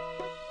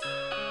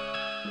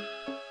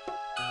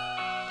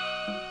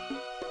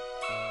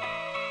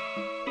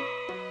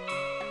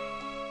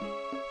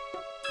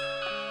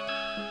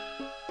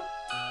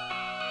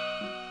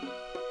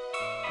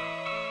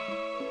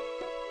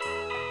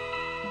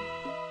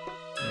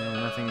 Yeah,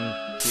 nothing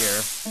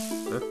here.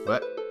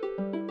 What?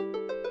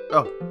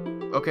 Oh,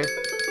 okay.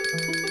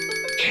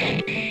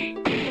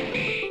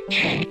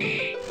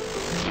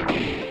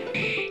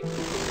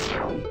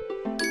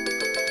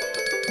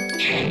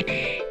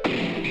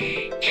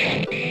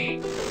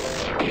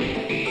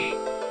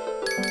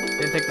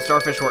 Didn't think the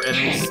starfish were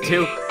enemies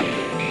too.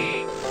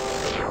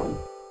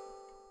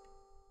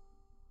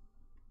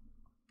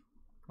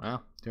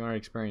 Wow, 200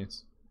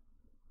 experience.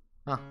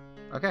 Huh,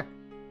 okay.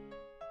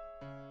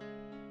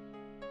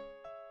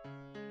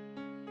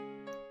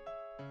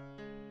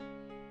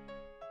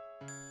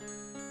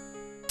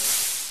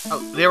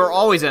 Oh, they were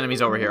always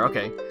enemies over here,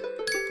 okay.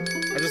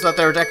 I just thought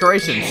they were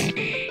decorations.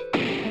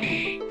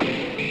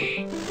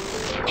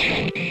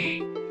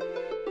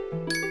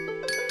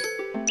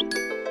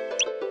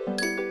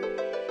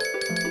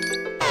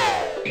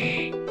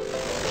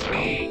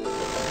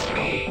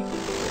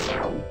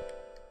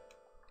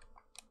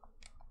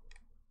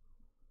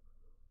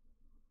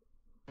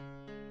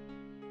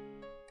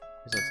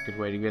 That's a good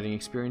way to getting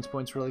experience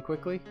points really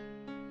quickly.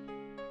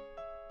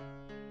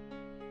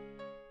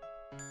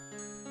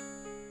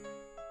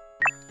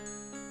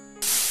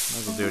 Might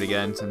as well do it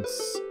again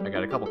since I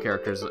got a couple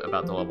characters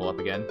about to level up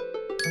again.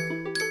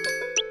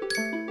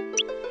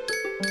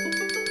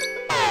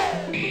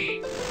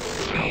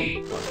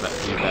 Plus that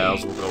few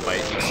battles will go by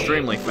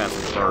extremely fast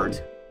with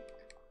bird.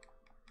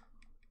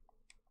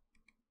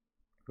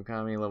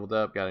 Economy leveled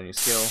up, got a new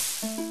skill.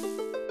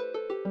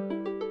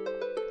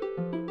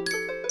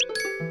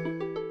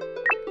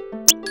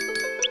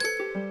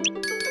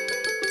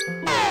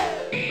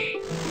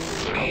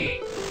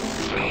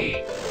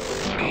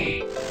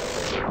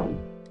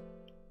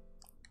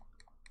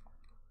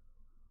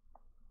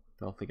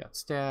 Filthy got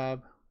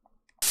stab.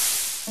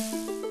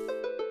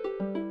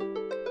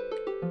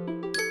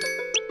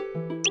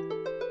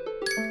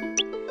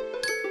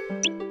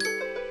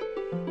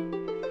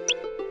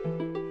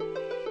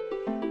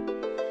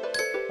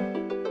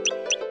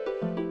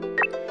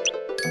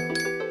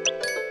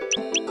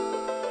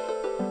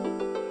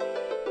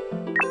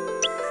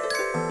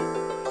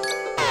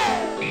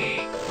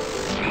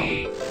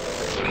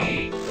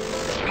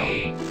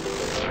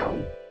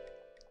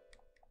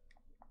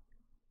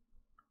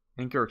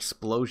 Anchor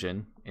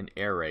explosion and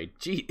air raid.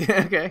 Gee,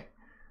 okay.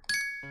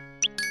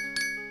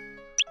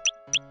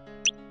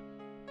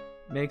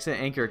 Makes an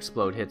anchor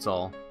explode, hits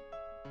all.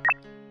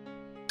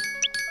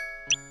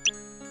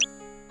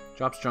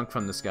 Drops junk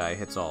from the sky,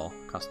 hits all.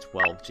 Costs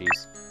 12,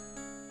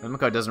 jeez.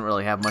 Mimiko doesn't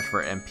really have much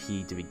for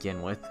MP to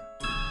begin with.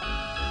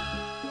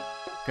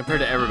 Compared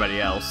to everybody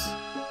else.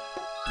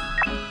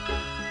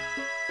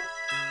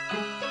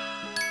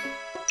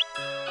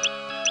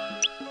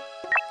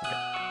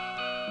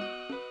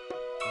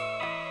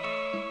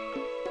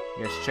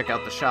 Let's check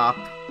out the shop.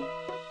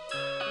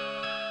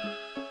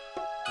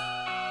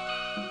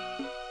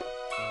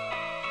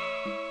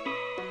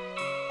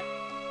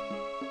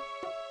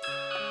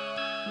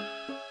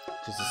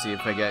 Just to see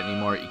if I got any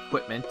more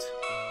equipment.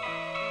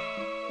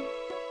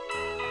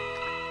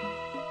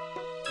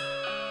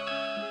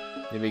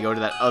 Maybe go to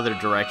that other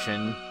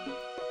direction.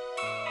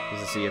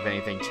 Just to see if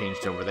anything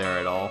changed over there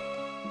at all.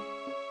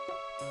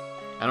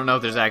 I don't know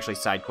if there's actually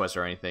side quests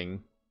or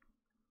anything.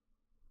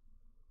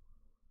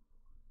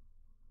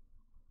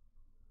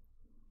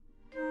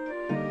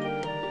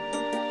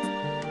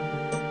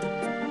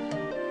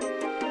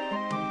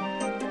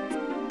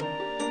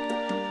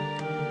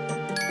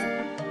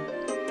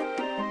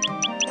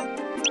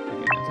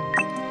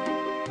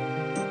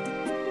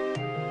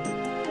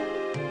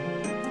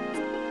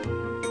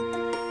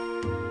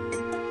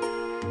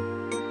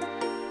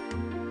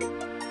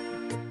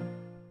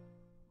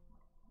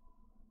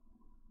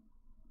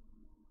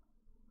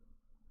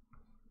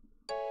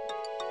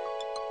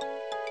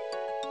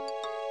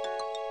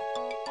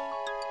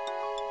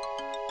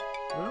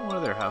 One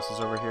of their houses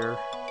over here.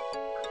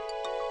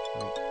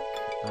 Like,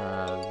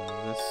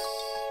 this.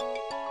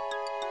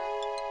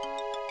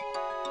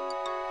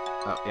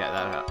 Oh, yeah,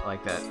 that,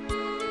 like that.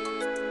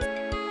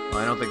 Well,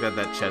 I don't think that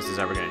that chest is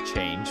ever going to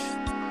change.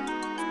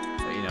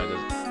 But, you know, it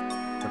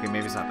doesn't. Okay,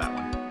 maybe it's not that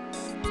one.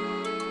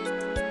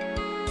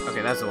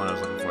 Okay, that's the one I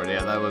was looking for.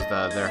 Yeah, that was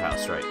their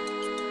house, right?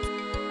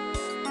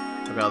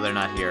 Well, they're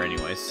not here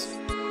anyways.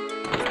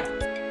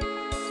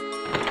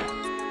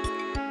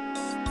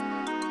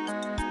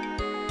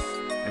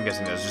 I'm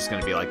guessing that's just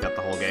going to be like that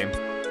the whole game.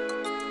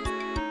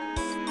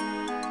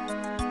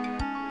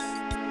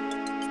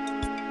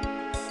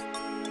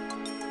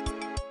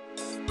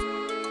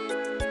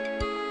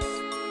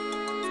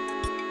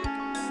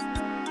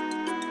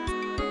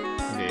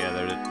 Okay, yeah,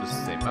 they're the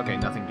same. Okay,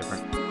 nothing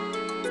different.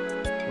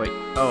 Wait,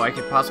 oh, I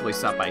could possibly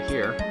stop by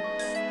here,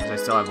 because I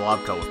still have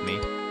Lobco with me.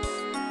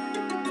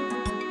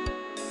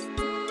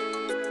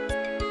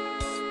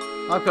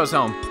 Lobco's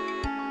home.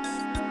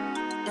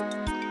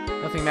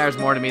 Nothing matters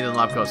more to me than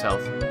Lobco's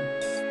health.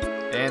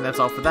 And that's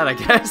all for that, I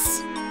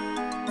guess.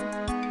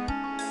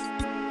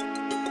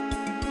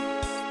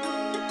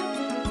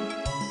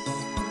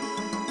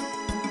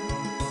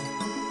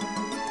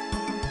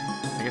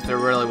 I guess there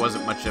really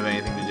wasn't much of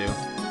anything to do.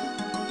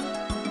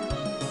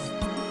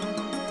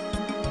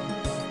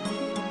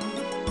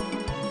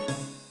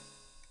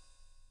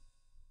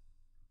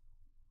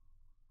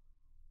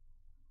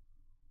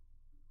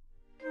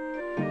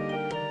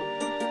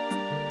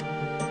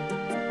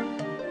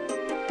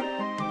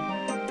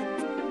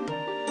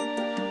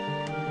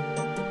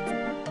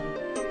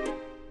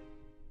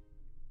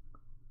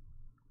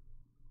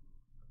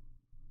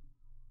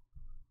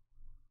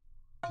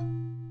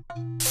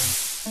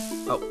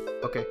 Oh,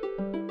 okay.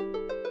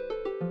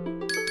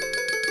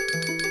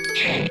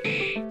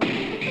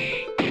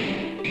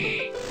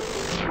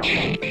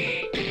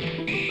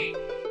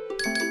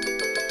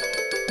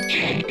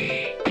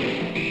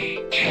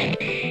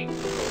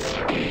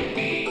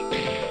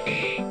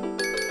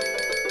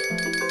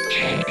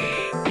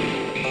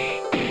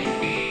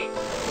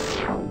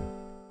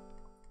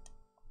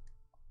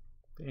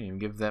 They didn't even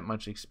give that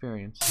much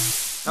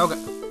experience. Okay.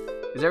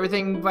 Is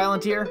everything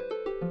violent here?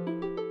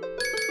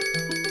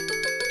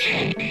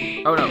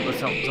 Oh no,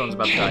 someone's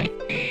about to die.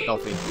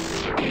 Delphi.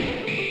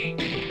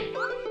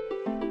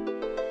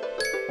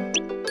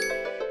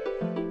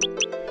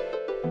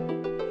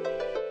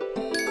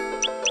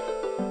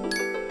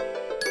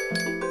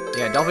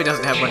 Yeah, Delphi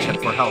doesn't have much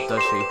for health,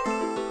 does she?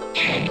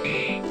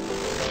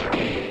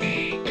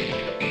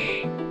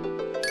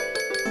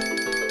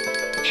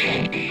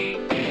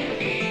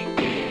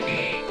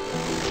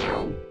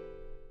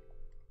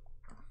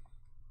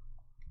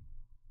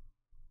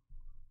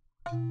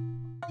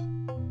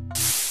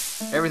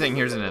 Everything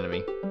here's an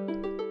enemy.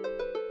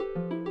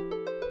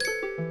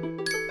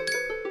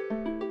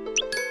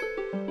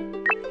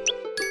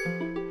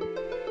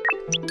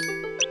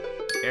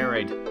 Air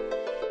raid.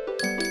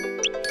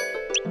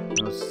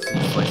 Let's see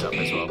this place up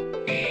as well.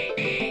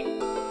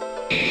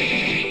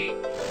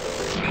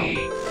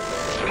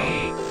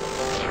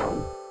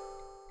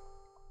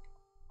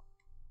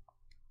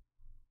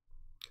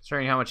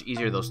 Considering how much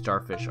easier those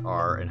starfish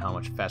are and how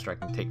much faster I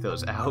can take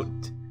those out,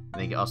 and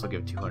they can also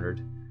give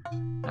 200.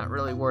 Not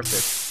really worth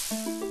it.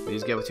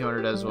 These give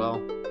 200 as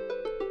well.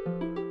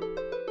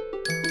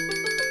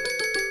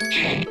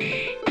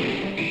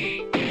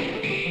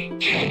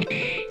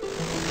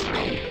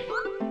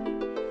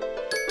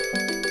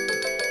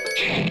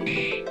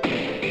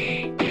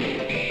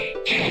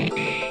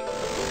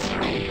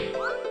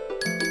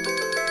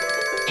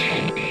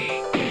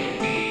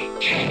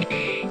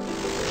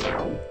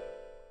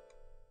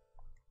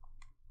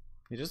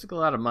 It just took a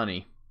lot of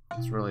money.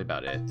 That's really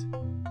about it.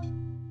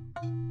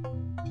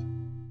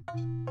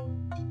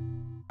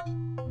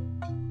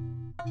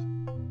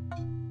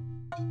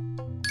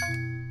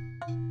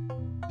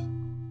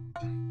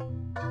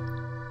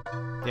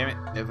 Damn it,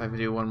 if I could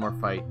do one more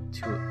fight,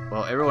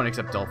 well, everyone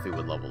except Delphi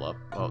would level up.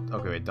 Well,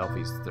 okay, wait,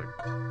 Delphi's third.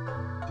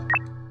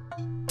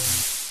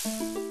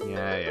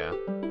 Yeah.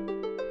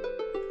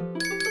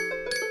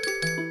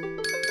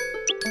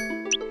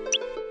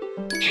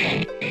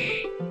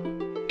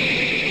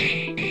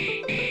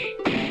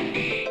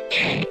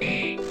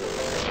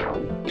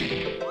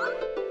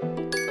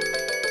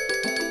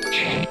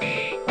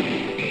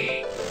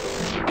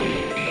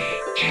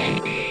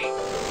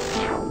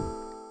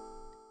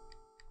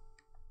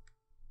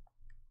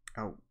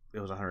 Oh, it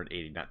was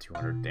 180, not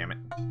 200, damn it.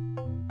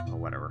 Oh,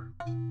 whatever.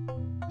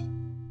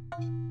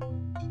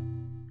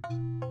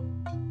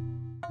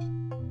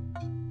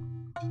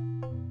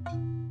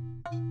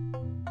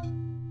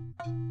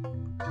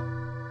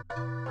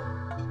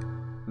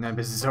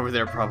 Nimbus is over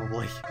there,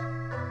 probably.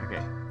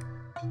 Okay.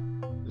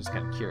 I'm just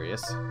kind of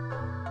curious.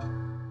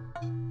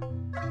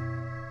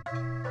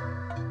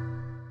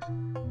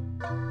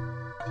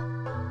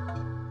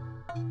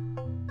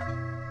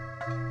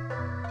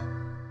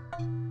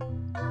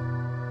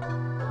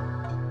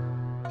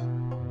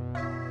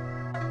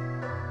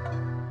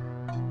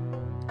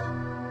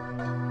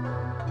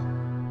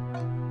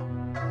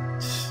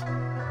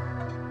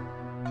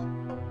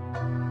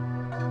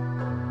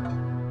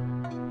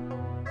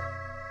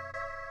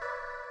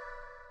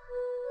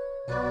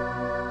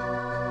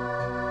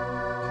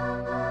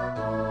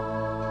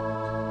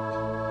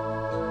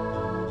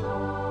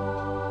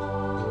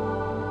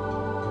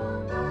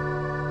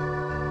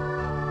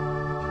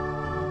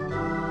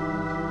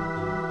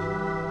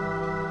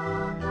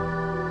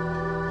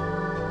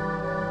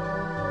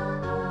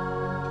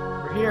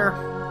 Here.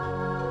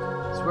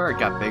 I swear it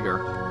got bigger.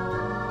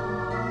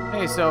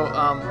 Hey, so,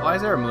 why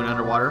is there a moon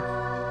underwater?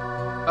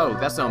 Oh,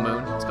 that's no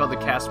moon. It's called the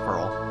Cast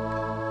Pearl.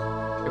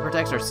 It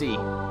protects our sea.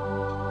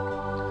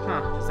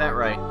 Huh, is that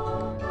right?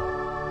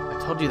 I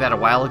told you that a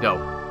while ago.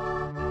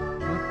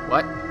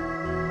 What?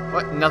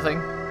 What? Nothing.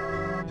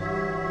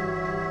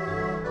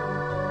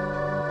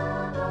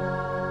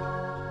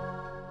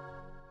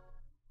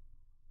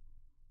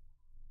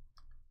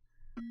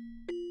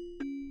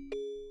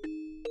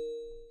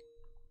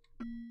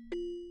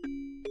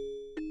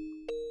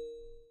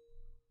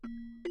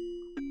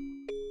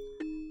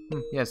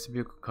 Yes, a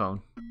bugle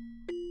cone.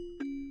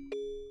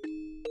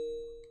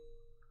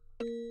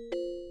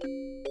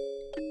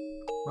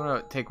 I'm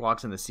gonna take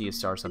walks in the sea of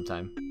stars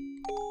sometime.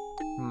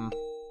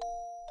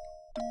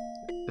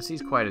 The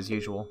sea's quiet as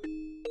usual.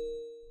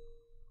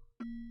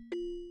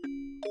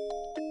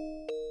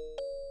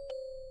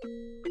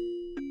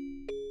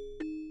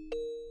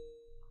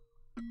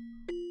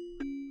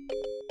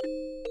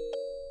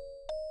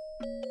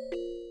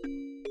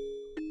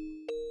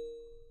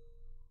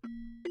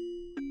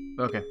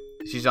 Okay,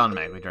 she's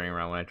automatically turning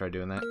around when I try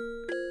doing that.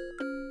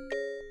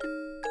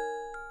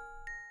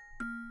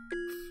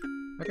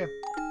 Okay.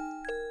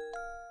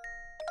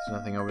 There's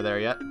nothing over there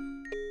yet.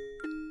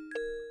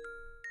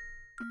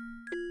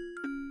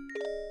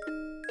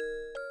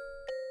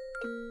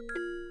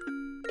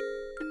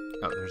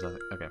 Oh, there's nothing.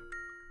 Okay.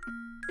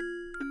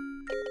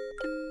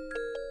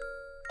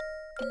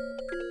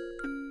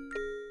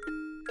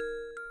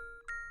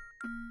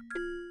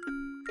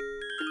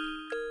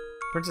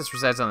 Princess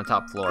resides on the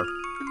top floor.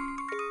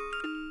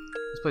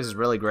 This place is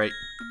really great.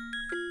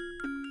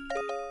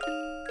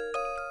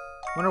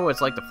 Wonder what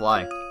it's like to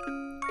fly.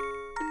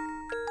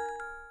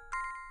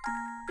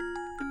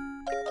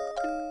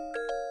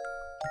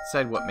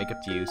 Decide what makeup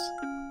to use.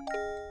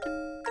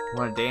 I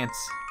want to dance.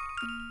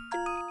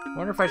 I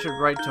wonder if I should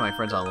write to my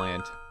friends on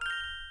land.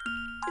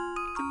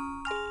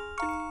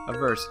 A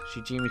verse.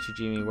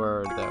 Shijimi,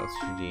 where are those,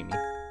 Shijimi?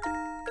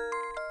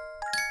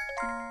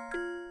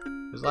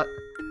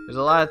 There's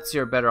a lot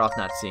you're better off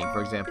not seeing.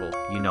 For example,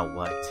 you know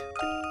what?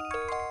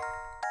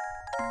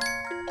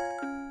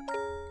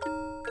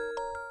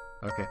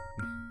 Okay.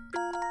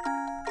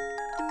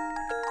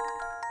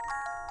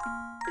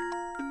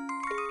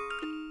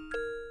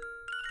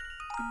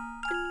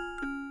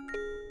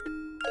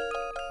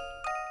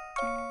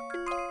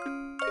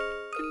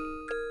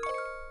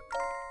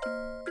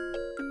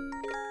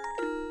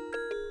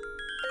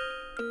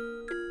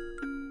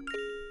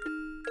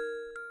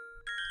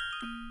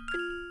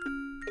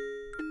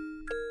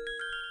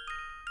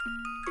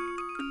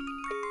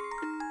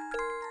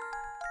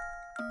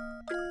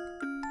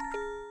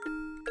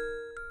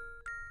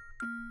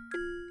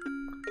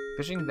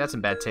 Fishing? That's in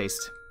bad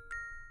taste.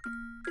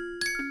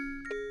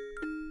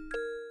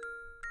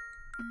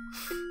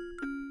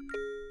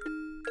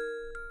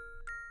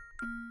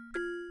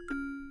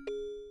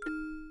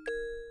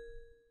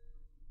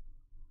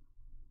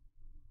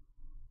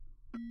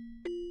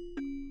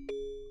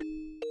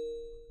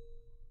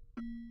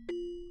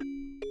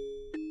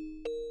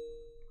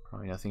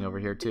 Probably nothing over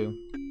here too.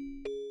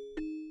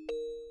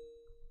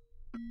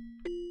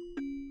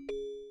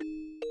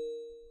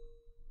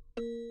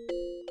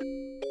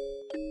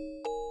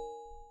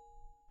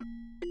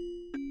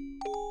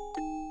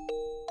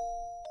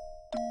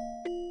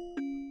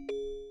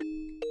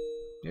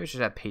 Maybe we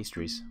should have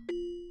pastries.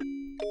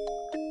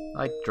 I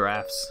like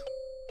giraffes.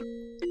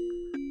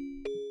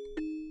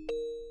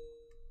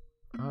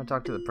 I want to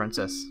talk to the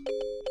princess.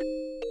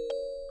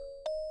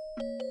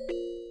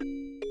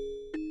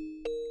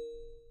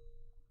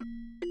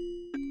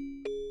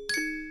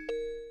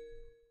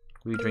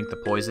 Will you drink the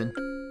poison?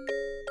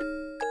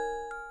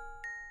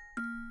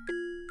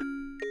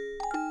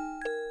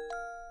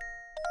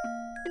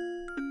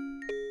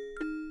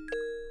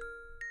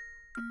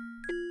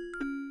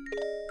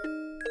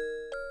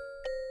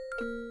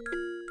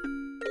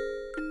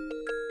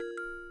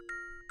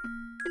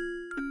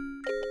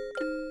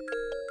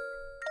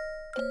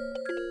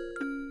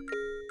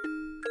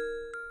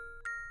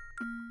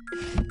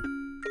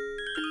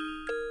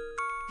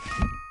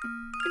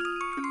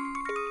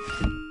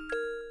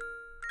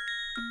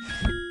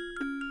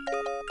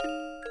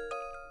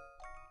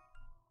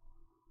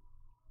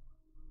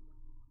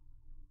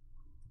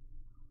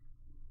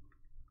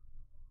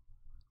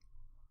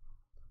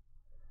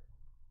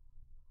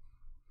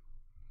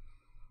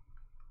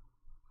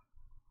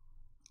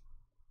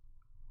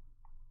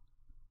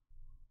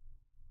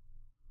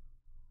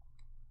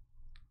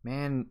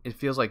 Man, it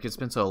feels like it's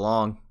been so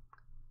long.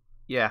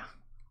 Yeah.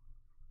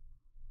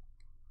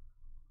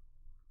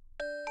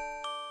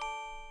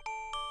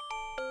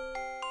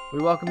 We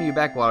welcome you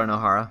back,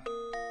 Wadanohara.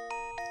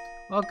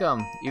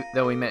 Welcome,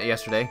 though we met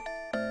yesterday.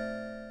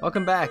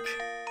 Welcome back.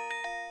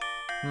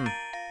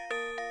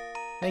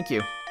 Thank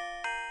you.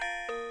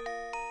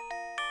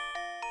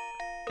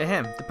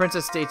 Ahem, the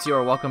princess states you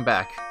are welcome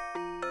back.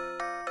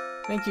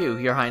 Thank you,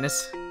 your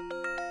highness.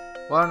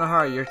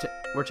 Wadanohara,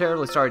 we're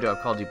terribly sorry to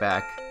have called you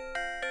back.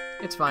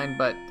 It's fine,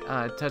 but,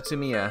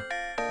 Tatsumiya,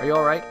 are you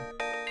alright?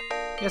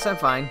 Yes, I'm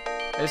fine.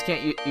 I just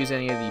can't use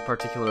any of the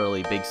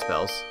particularly big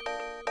spells.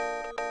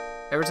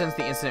 Ever since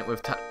the incident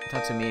with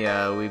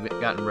Tatsumiya, we've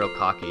gotten real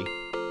cocky.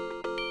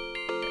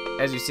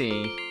 As you see,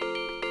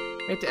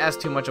 I hate to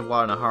ask too much of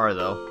Wadanohara,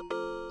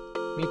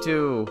 though. Me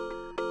too,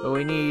 but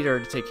we need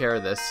her to take care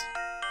of this.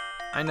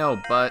 I know,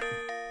 but...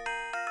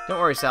 Don't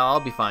worry, Sal,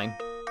 I'll be fine.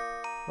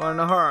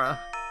 Wadanohara.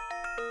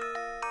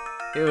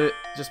 It was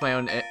just my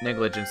own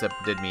negligence that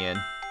did me in.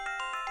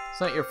 It's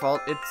not your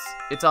fault,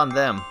 it's on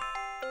them.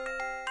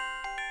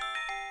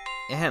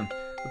 Ahem.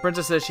 The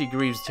princess says she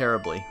grieves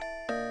terribly.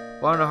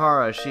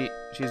 Wadanohara,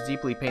 she's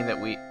deeply pained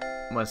that we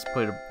must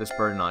put this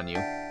burden on you.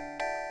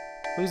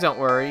 Please don't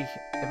worry.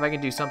 If I can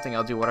do something,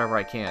 I'll do whatever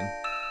I can.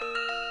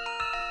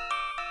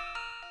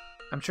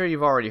 I'm sure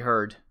you've already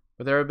heard,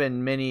 but there have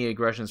been many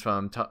aggressions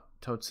from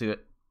Totsusa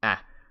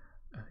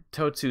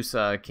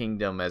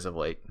Kingdom as of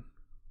late.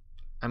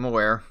 I'm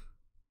aware.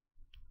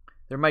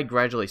 Their might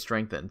gradually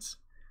strengthens.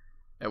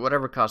 At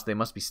whatever cost, they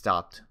must be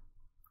stopped.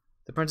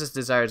 The princess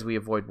desires we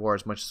avoid war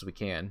as much as we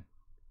can.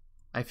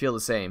 I feel the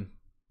same.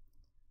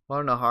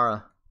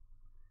 Wadanohara,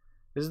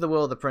 this is the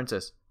will of the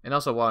princess, and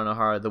also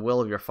Wadanohara, the will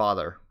of your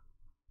father.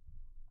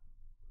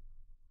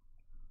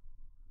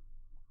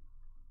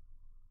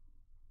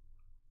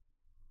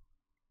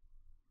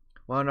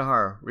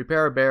 Wadanohara,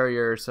 repair a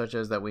barrier such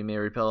as that we may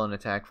repel an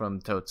attack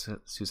from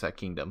Totsusa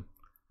Kingdom.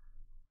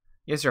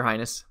 Yes, Your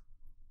Highness.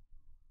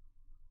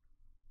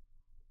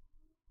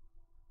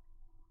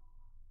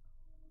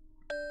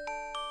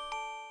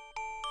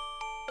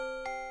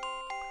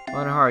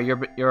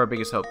 Wadanohara, you're our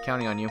biggest hope.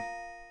 Counting on you.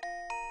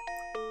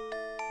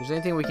 If there's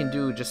anything we can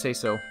do, just say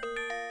so.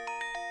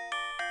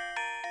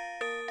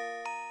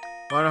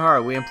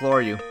 Wadanohara, we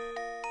implore you.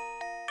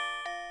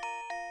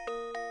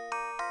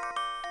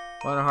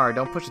 Wadanohara,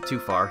 don't push it too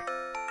far.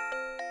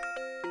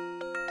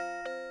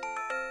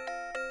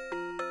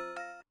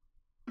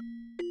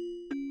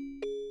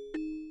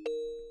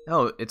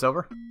 Oh, it's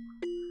over?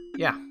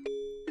 Yeah.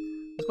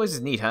 This place is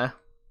neat, huh?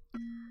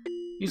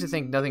 Used to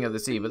think nothing of the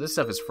sea, but this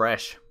stuff is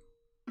fresh.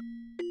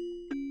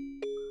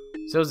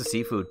 So is the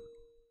seafood.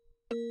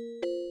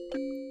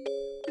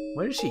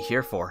 What is she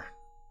here for?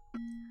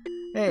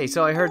 Hey,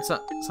 so I heard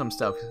some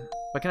stuff,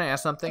 but can I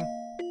ask something?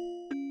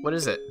 What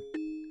is it?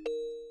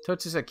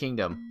 Totsusa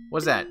Kingdom.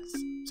 What's that?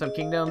 Some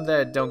kingdom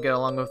that don't get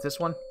along with this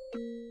one?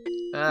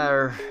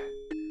 I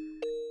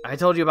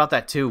told you about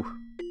that too.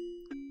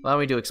 Allow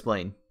me to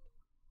explain.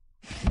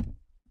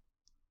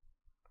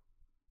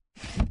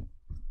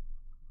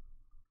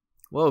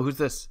 Whoa, who's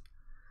this?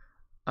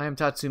 I am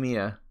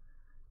Tatsumiya,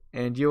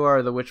 and you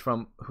are the witch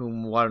from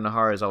whom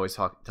Wadanohara is always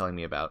telling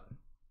me about.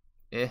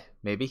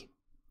 Maybe.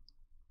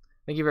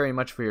 Thank you very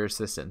much for your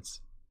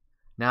assistance.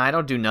 Nah, I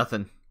don't do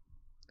nothing.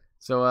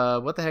 So,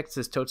 what the heck is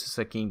this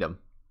Totsusa Kingdom?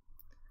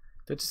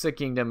 Totsusa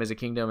Kingdom is a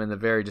kingdom in the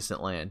very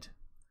distant land,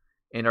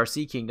 and our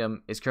sea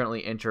kingdom is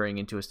currently entering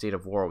into a state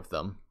of war with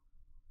them.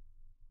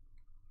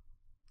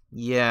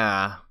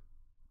 Yeah.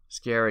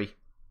 Scary.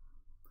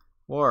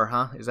 War,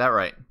 huh? Is that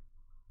right?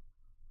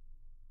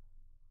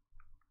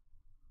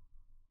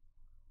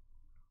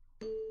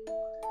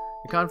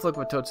 The conflict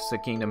with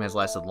Totsusa Kingdom has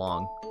lasted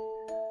long,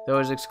 though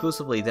it is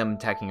exclusively them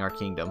attacking our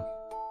kingdom.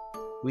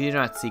 We do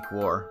not seek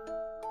war.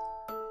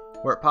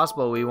 Where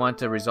possible, we want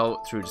to resolve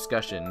it through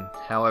discussion.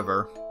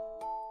 However,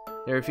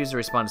 they refuse to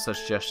respond to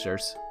such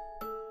gestures.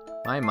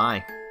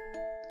 My.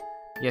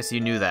 Yes, you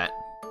knew that.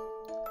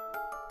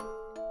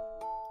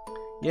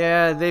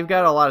 Yeah, they've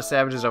got a lot of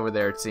savages over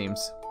there, it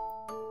seems.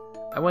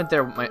 I went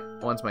there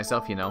once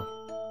myself, you know.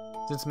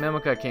 Since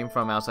Memoka came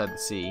from outside the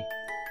sea.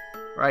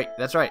 Right,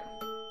 that's right.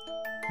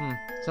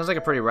 Sounds like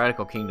a pretty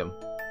radical kingdom.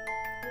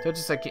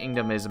 Totsusa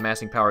Kingdom is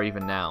amassing power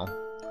even now.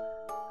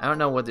 I don't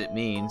know what it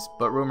means,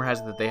 but rumor has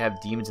it that they have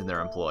demons in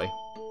their employ.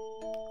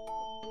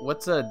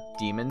 What's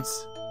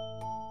demons?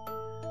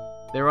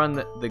 They run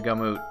the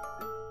Gamut,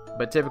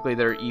 but typically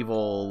they're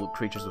evil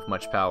creatures with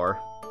much power.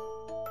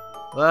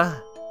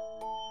 But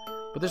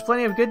there's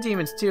plenty of good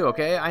demons too,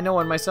 okay? I know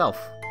one myself.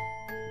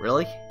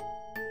 Really?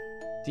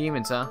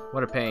 Demons, huh?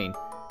 What a pain.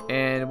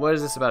 And what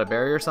is this, about a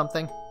barrier or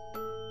something?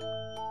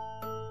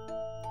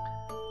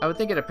 I would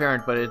think it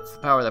apparent, but it's the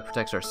power that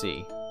protects our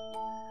sea.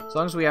 As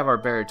long as we have our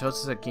barrier,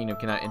 Totsusa Kingdom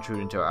cannot intrude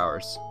into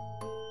ours.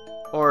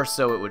 Or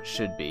so it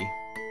should be.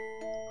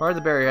 Part of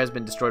the barrier has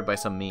been destroyed by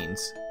some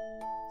means.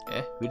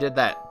 Who did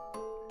that?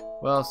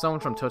 Well, someone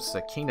from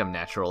Totsusa Kingdom,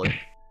 naturally.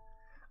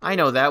 I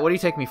know that. What do you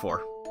take me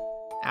for?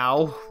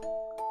 Ow.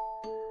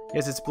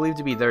 Yes, it's believed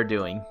to be their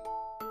doing.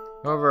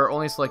 However,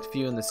 only a select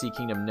few in the Sea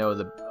Kingdom know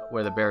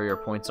where the barrier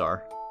points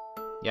are.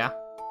 Yeah?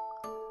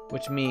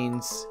 Which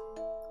means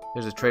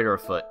there's a traitor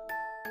afoot.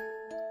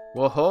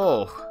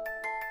 Whoa-ho!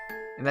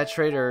 And that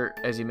traitor,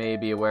 as you may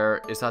be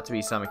aware, is thought to be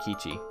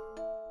Samakichi.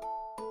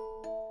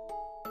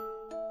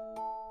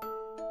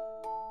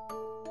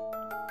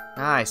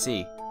 Ah, I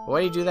see.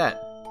 Why do you do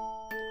that?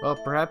 Well,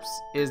 perhaps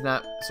it is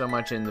not so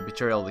much in the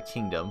betrayal of the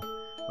kingdom,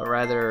 but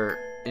rather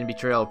in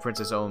betrayal of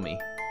Princess Omi.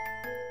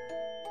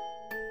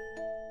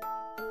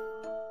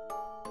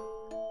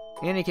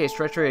 In any case,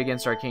 treachery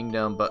against our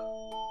kingdom, but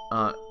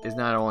is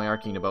not only our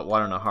kingdom, but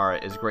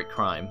Wadanohara, is a great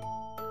crime.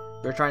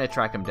 We're trying to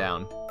track him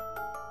down.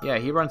 Yeah,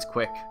 he runs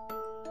quick.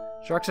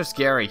 Sharks are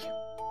scary.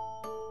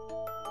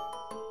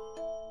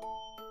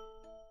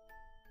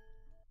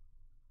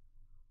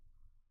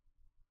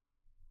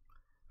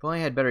 If only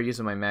I had better use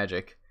of my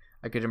magic,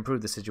 I could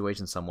improve the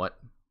situation somewhat.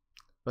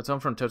 But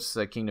someone from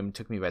Totsusa Kingdom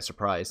took me by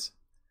surprise.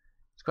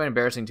 It's quite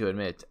embarrassing to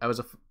admit. I was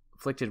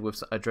afflicted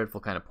with a dreadful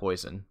kind of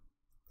poison.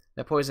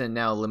 That poison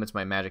now limits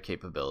my magic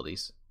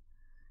capabilities.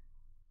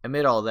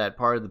 Amid all that,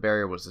 part of the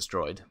barrier was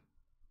destroyed.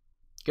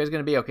 You guys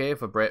gonna be okay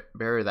if a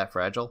barrier that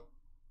fragile?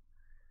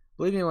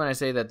 Believe me when I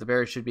say that the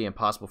barrier should be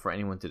impossible for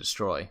anyone to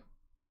destroy.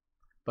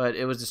 But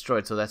it was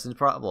destroyed, so that's the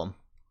problem.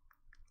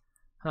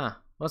 Huh.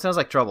 Well, it sounds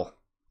like trouble.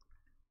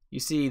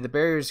 You see, the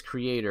barrier's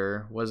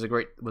creator was the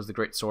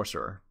great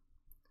sorcerer.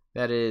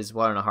 That is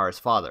Wadanohara's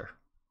father.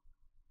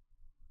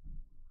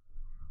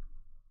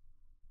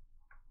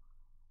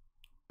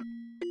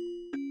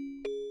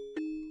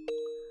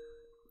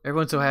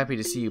 Everyone's so happy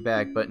to see you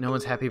back, but no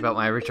one's happy about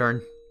my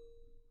return.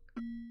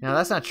 Now,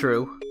 that's not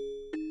true.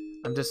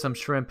 I'm just some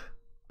shrimp.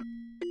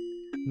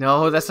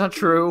 No, that's not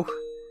true.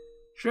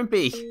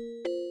 Shrimpy.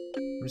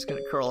 I'm just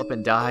gonna curl up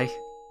and die.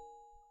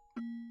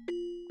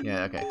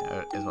 Yeah, okay.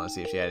 I just want to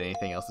see if she had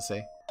anything else to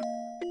say.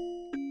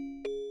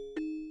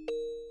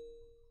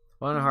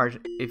 Wadanohara,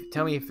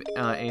 tell me if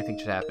anything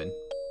should happen.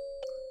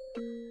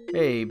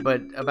 Hey,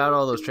 but about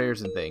all those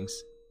traitors and things.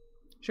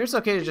 Sure it's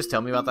okay to just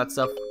tell me about that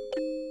stuff?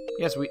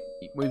 Yes,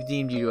 we've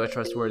deemed you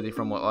trustworthy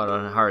from what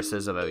Wadanohara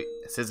says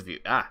of you.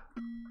 Ah.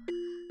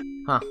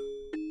 Huh.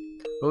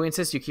 But we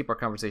insist you keep our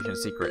conversation a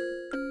secret.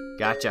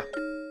 Gotcha.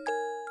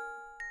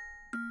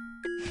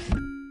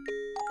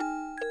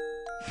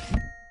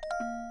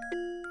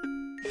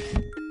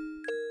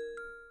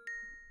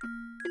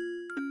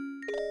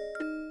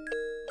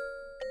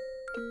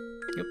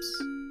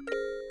 Oops.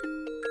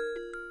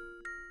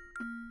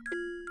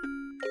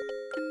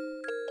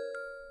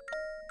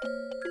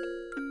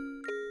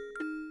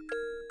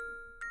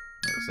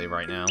 I'll save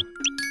right now.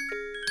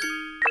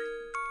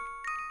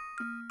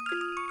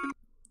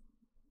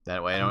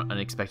 That way I don't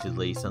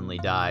unexpectedly suddenly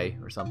die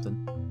or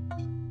something.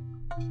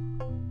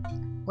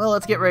 Well,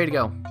 let's get ready to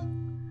go.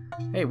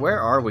 Hey,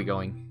 where are we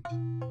going?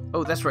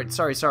 Oh, that's right.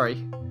 Sorry.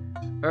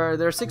 There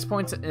are 6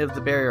 points of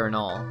the barrier in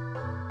all.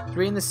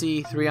 3 in the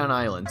sea, 3 on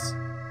islands.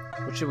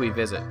 Which should we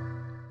visit?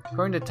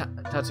 According to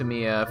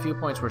Tatsumiya, a few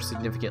points were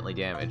significantly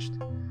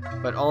damaged,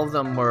 but all of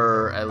them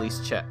were at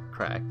least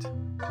cracked.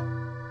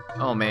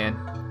 Oh man.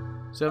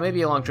 So it may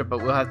be a long trip, but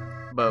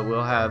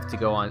we'll have to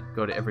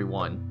go to every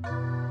one.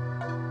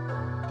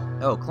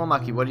 Oh,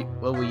 Clomaki, what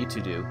will you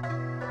two do?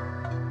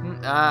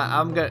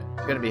 I'm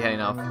gonna be heading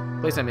off.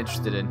 Place I'm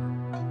interested in.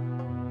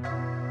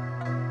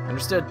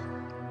 Understood.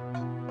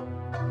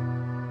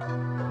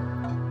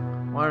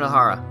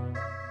 Wadanohara.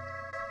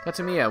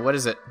 Tatsumiya, what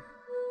is it?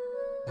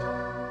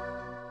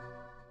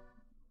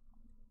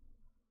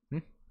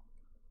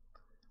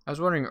 I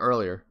was wondering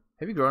earlier,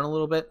 have you grown a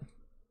little bit?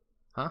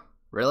 Huh?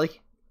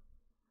 Really?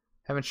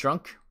 Haven't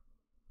shrunk?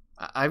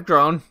 I've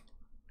grown.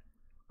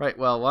 Right,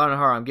 well,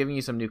 Wadanohara, I'm giving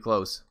you some new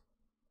clothes.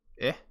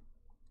 Eh?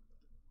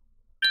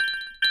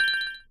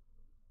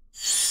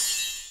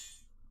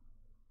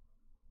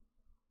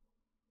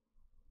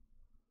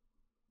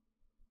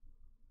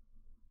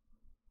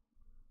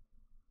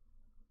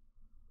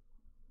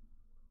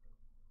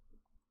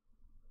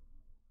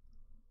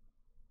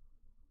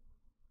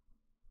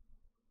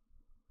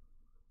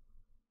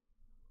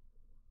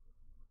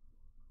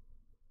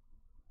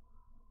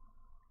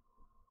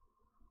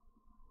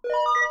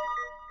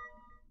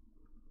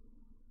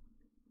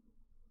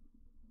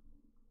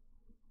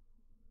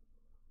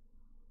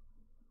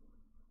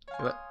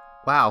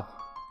 Wow.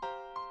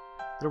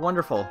 They're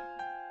wonderful.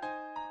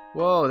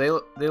 Whoa,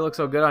 they look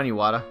so good on you,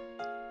 Wada.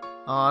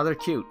 Aw, they're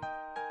cute.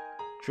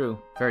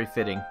 True, very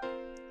fitting.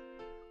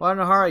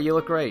 Wadanohara, you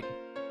look great.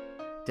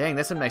 Dang,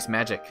 that's some nice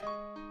magic.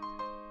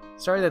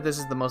 Sorry that this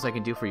is the most I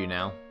can do for you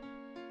now.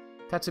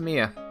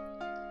 Tatsumiya,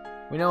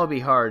 we know it'll be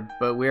hard,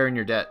 but we're in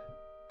your debt.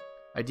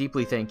 I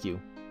deeply thank you.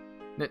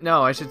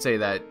 No, I should say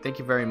that. Thank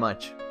you very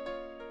much.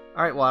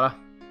 Alright, Wada.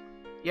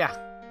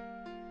 Yeah.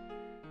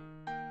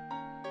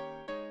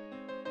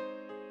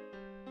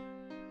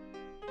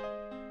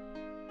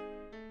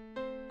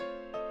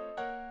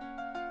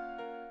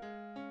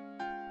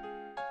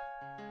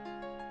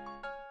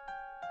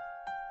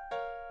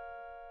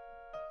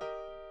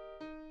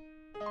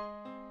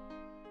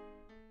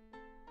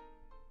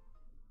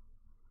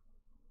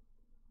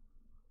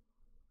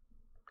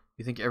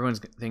 You think everyone's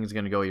thing is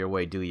going to go your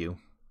way, do you?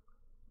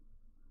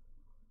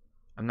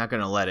 I'm not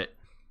going to let it.